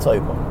 Okay, I'll tell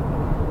you the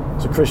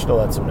point. So Krishna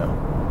lets him know.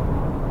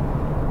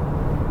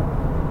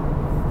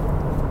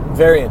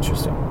 Very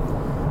interesting.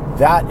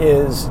 That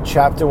is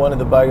chapter 1 of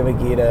the Bhagavad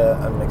Gita.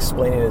 I'm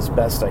explaining it as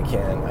best I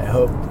can. I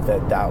hope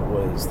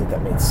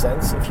that made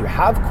sense. If you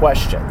have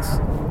questions,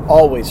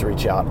 always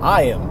reach out.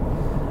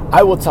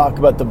 I will talk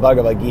about the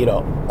Bhagavad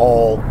Gita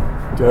all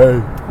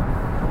day.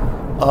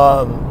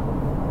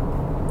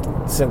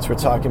 Since we're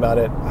talking about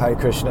it, Hare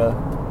Krishna.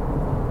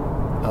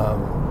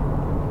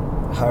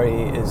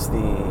 Hari is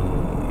the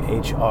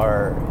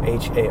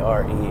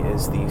H-R-A-R-E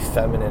is the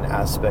feminine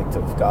aspect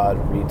of God,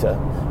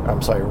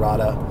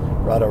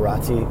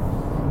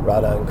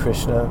 Radha and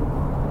Krishna.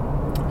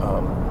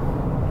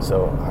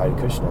 So Hare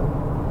Krishna.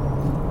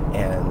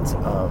 And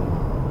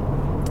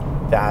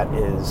that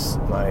is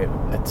my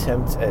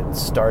attempt at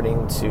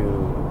starting to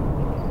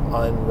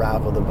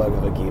unravel the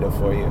Bhagavad Gita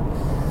for you.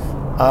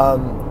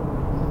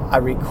 I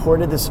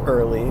recorded this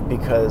early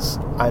because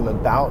I'm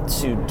about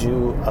to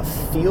do a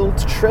field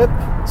trip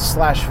 /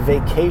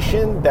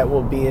 vacation that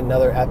will be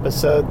another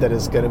episode that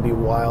is going to be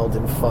wild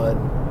and fun.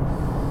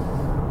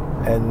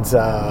 And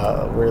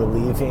we're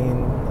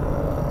leaving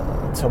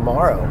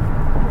tomorrow.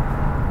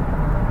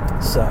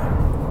 So,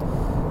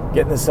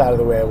 getting this out of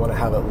the way, I want to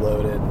have it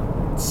loaded.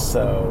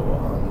 So,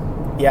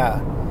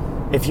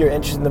 if you're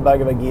interested in the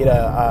Bhagavad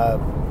Gita,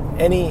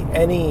 any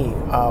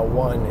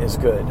one is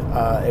good.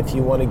 If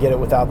you want to get it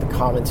without the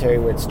commentary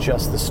where it's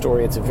just the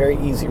story, it's a very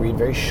easy read,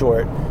 very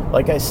short.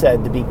 Like I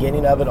said, the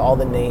beginning of it, all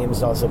the names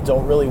and all stuff,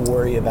 don't really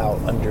worry about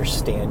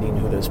understanding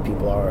who those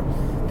people are.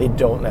 They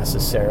don't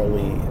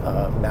necessarily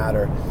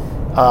matter.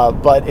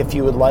 But if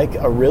you would like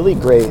a really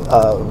great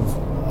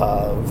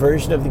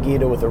version of the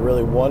Gita with a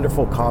really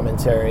wonderful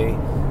commentary,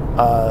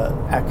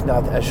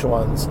 Eknath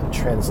Eshwan's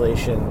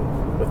translation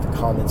with the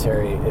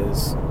commentary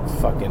is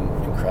fucking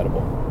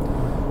incredible.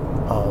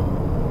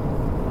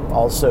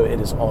 Also, it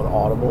is on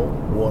Audible,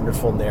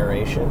 wonderful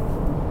narration.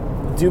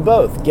 Do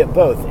both, get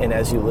both, and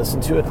as you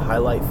listen to it,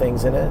 highlight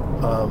things in it.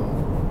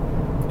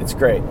 It's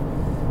great.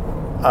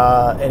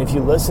 And if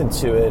you listen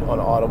to it on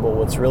Audible,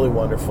 what's really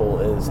wonderful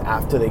is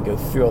after they go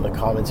through all the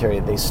commentary,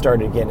 they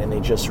start again and they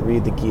just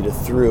read the Gita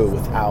through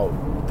without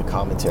the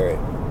commentary,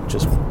 which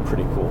is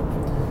pretty cool.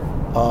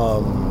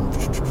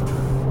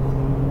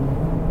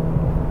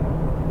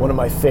 One of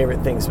my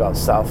favorite things about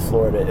South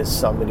Florida is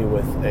somebody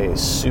with a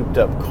souped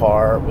up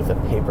car with a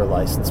paper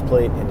license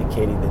plate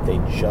indicating that they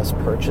just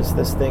purchased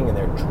this thing and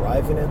they're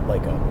driving it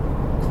like a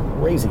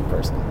crazy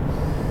person.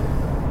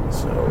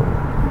 So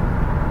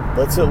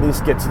let's at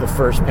least get to the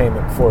first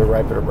payment before we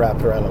wrap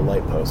it around a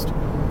light post.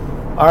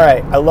 All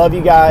right, I love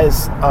you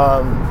guys.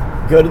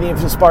 Go to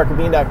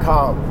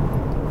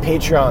theinfinitesparkofbeing.com,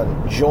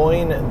 Patreon,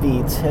 join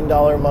the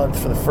 $10 a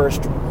month for the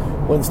first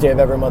Wednesday of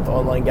every month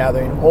online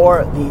gathering,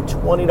 or the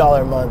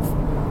 $20 a month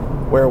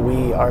where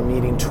we are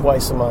meeting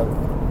twice a month.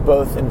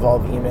 Both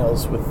involve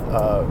emails with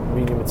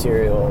reading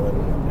material and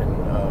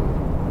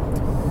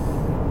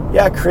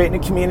creating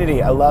a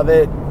community. I love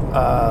it.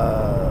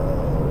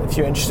 If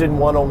you're interested in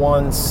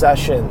one-on-one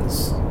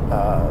sessions,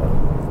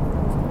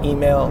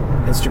 email,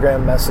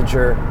 Instagram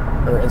Messenger,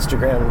 or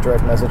Instagram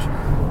direct message.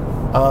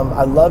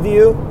 I love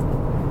you,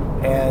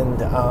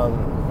 and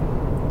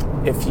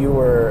if you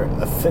were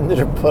offended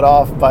or put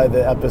off by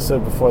the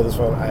episode before this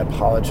one, I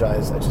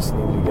apologize. I just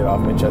needed to get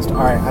off my chest. All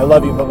right, I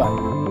love you.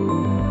 Bye-bye.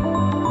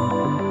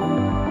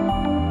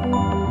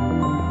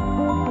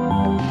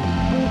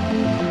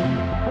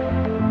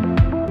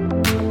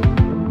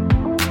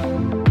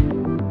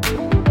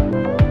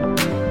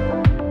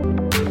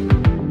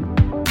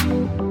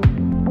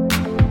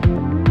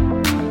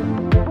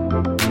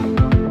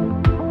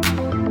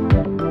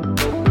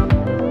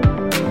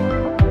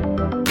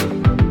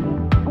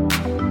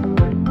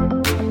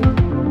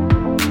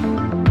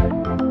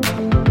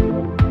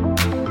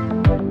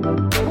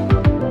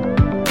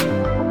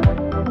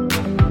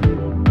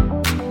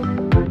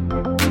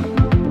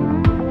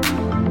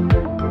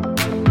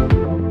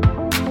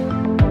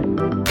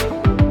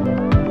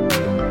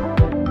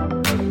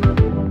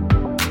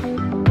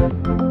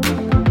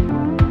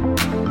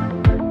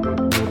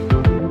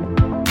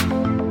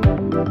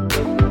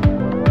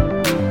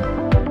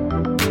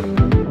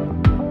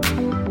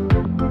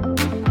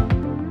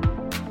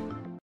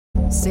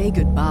 Say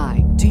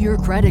goodbye to your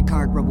credit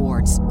card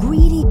rewards.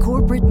 Greedy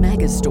corporate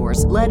mega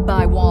stores, led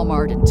by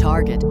Walmart and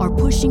Target, are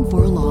pushing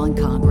for a law in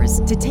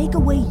Congress to take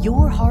away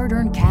your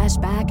hard-earned cash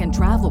back and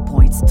travel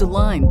points to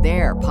line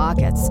their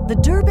pockets. The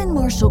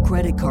Durbin-Marshall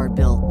credit card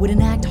bill would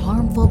enact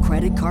harmful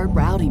credit card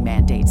routing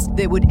mandates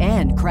that would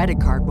end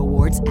credit card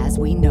rewards as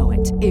we know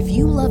it. If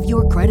you love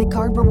your credit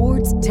card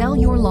rewards, tell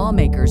your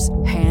lawmakers,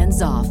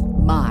 hands off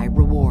my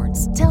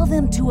rewards. Tell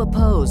them to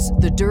oppose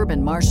the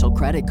Durbin-Marshall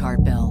credit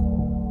card bill.